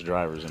the worst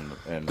drivers in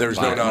There's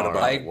no doubt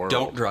about it. I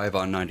don't drive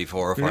on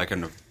 94 if I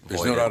can avoid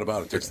There's no doubt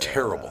about it. They're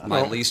terrible.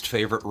 My least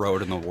favorite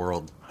road in the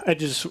world. I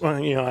just,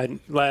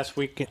 last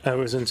week I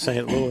was in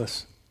St.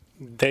 Louis.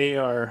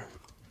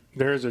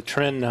 There's a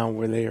trend now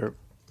where they are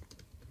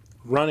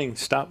running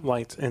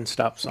stoplights and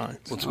stop signs.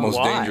 Well, it's the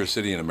most dangerous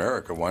city in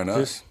America. Why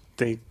not?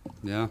 They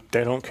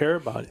don't care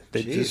about it.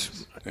 They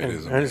just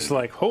and it's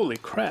like, holy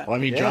crap. Well, I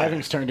mean,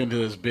 driving's turned into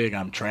this big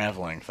 "I'm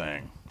traveling"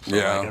 thing. So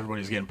like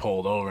everybody's getting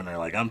pulled over, and they're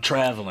like, "I'm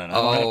traveling. I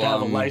don't have to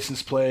have a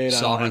license plate."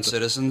 Sovereign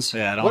citizens.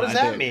 Yeah, I don't. What does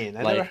that mean?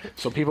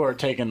 So people are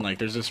taking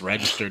there's this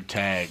registered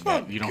tag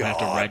that you don't have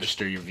to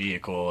register your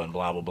vehicle and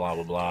blah blah blah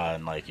blah blah,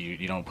 and like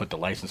you don't put the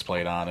license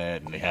plate on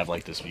it, and they have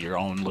like this your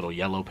own little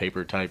yellow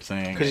paper type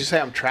thing. Because you say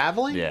I'm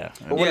traveling. Yeah.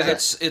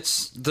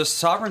 It's the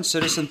sovereign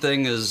citizen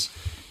thing is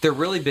they're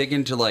really big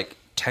into like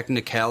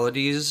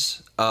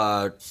technicalities.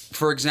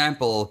 For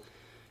example,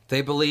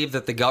 they believe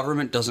that the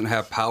government doesn't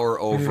have power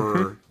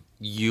over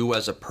you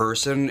as a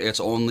person.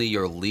 It's only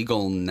your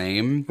legal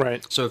name.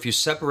 Right. So if you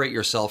separate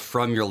yourself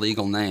from your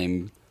legal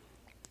name,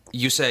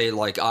 you say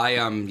like,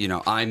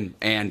 I'm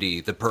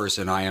Andy, the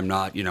person. I am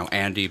not,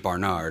 Andy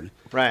Barnard.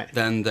 Right.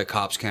 Then the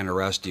cops can't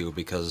arrest you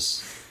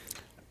because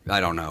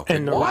I don't know.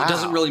 And It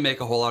doesn't really make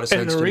a whole lot of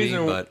sense to me,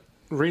 but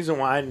the reason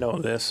why I know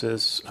this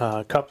is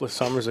a couple of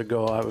summers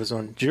ago I was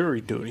on jury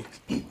duty.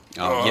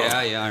 Oh,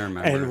 yeah, I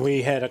remember. And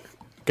we had a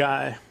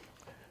guy,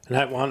 and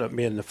I wound up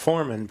being the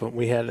foreman, but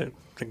we had a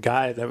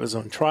guy that was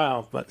on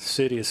trial by the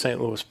city of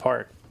St. Louis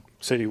Park,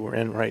 city we're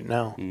in right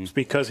now. It's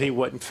because he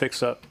wouldn't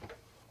fix up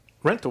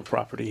rental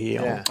property he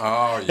owned. Yeah.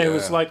 Oh, yeah. It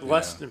was like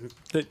less than,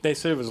 they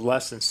said it was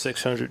less than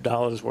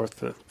 $600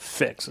 worth of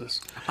fixes.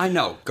 I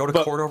know. Go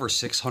to court over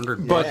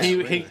 $600. But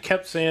he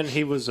kept saying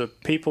he was a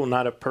people,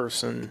 not a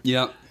person.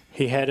 Yep.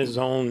 He had his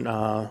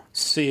own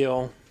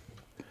seal.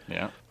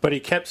 Yeah. But he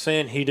kept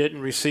saying he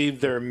didn't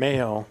receive their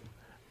mail.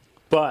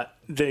 But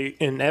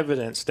in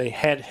evidence, they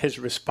had his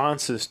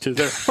responses to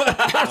their letters.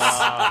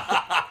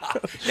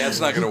 Yeah, it's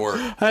not going to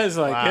work. I was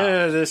like,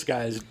 this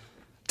guy's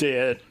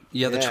dead.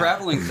 Yeah, the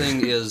traveling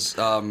thing is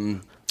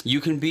you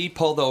can be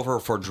pulled over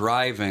for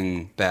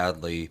driving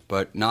badly,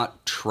 but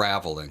not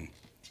traveling.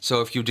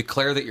 So if you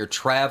declare that you're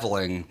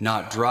traveling,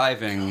 not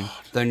driving,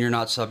 then you're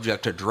not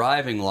subject to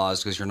driving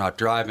laws because you're not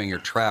driving, you're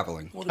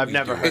traveling. I've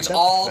never heard It's that.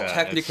 all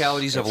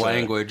technicalities of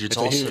language. It's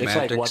all semantics.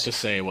 It's like what to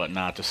say, what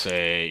not to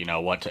say. You know,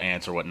 what to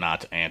answer, what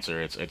not to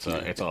answer.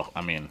 It's all.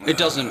 I mean, it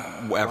doesn't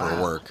ever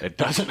work. It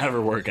doesn't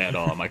ever work at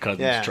all. My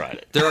cousins tried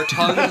it. There are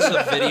tons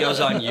of videos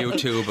on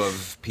YouTube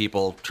of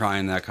people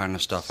trying that kind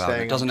of stuff out.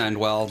 It doesn't end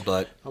well,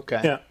 but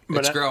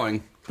it's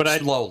growing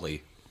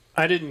slowly.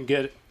 I didn't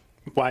get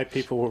why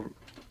people were,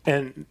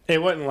 and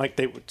it wasn't like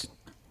they would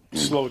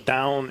slow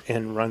down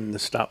and run the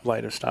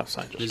stoplight or stop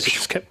sign. They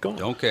just kept going.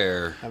 Don't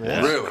care. I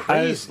mean, really?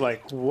 I was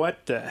like,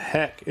 what the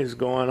heck is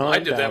going on? I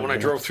did that when I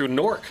drove through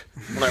Newark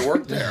when I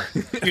worked there.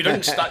 You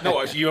didn't stop.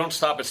 No, you don't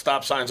stop at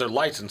stop signs or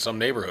lights in some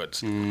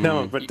neighborhoods.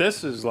 No, but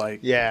this is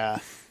like, I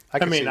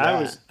mean,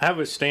 I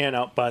was staying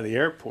out by the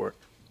airport.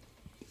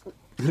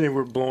 They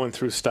were blowing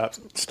through stop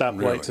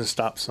lights and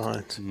stop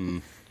signs.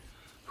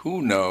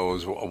 Who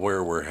knows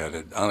where we're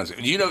headed?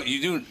 Honestly, you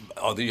do.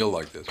 Oh, you'll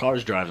like this.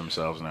 Cars drive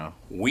themselves now.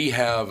 We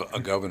have a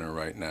governor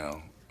right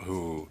now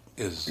who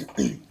is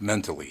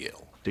mentally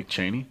ill. Dick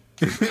Cheney.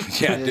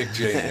 Yeah, Dick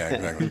Cheney. Yeah,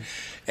 exactly.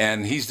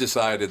 And he's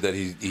decided that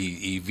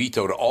he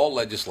vetoed all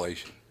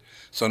legislation.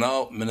 So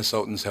now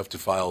Minnesotans have to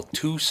file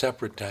 2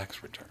 separate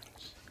tax returns.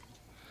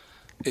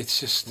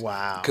 It's just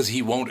because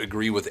he won't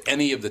agree with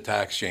any of the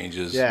tax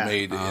changes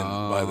made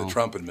by the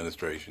Trump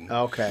administration.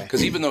 Okay.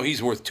 Because even though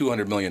he's worth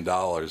 $200 million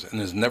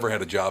and has never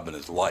had a job in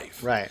his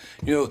life, right?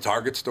 You know the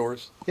Target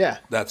stores? Yeah.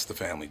 That's the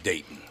family.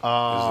 Dayton.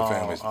 Oh, is the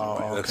family's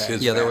That's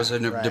his. Yeah, there was a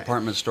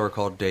department store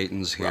called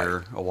Dayton's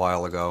here a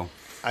while ago.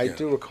 I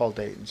do recall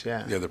Dayton's.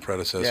 Yeah. Yeah, the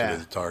predecessor to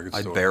the Target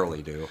store. I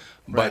barely do.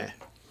 But.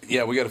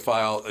 Yeah, we got to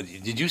file.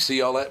 Did you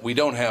see all that? We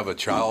don't have a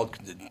child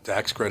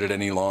tax credit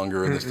any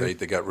longer in the state.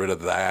 They got rid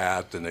of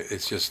that, and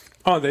it's just.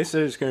 Oh, they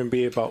said it's going to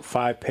be about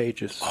 5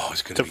 pages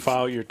to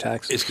file your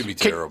taxes. It's going to be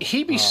terrible. Can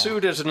he be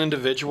sued as an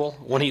individual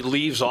when he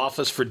leaves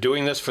office for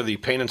doing this, for the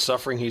pain and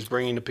suffering he's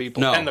bringing to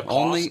people? No, and the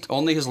cost?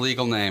 only his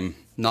legal name,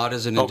 not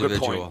as an individual.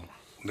 Good point.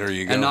 There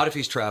you go. And not if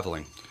he's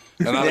traveling.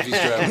 And not if he's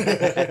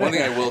traveling. One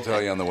thing I will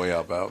tell you on the way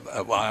up,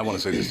 I want to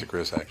say this to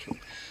Chris, actually.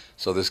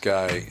 So this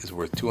guy is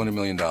worth $200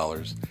 million,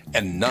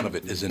 and none of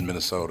it is in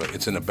Minnesota.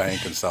 It's in a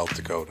bank in South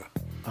Dakota.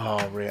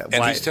 Oh, really?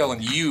 And he's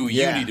telling you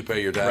need to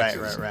pay your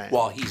taxes right.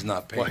 while he's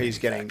not paying. Well, he's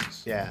getting,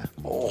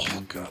 Oh,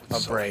 God. a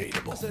break.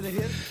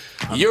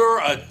 You're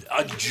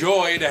a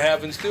joy to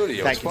have in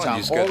studio. Thank it's you,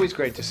 fun. Tom. Always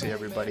great to see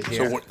everybody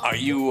here. So are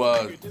you,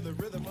 why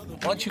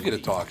don't you get a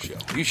talk show?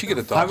 You should get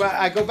a talk show.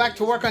 I go back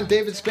to work on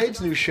David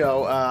Spade's new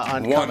show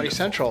on Comedy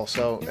Central.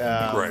 So,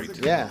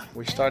 great. Yeah,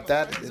 we start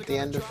that at the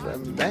end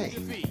of May.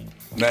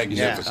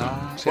 Magnificent.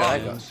 See how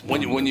that goes.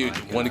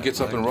 When it gets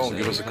up and rolling,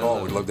 give us a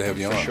call. We'd love to have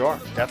you on. For sure,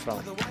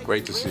 definitely.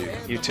 Great to see you.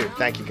 You too.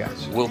 Thank you,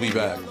 guys. We'll be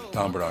back.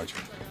 Tom Bernard.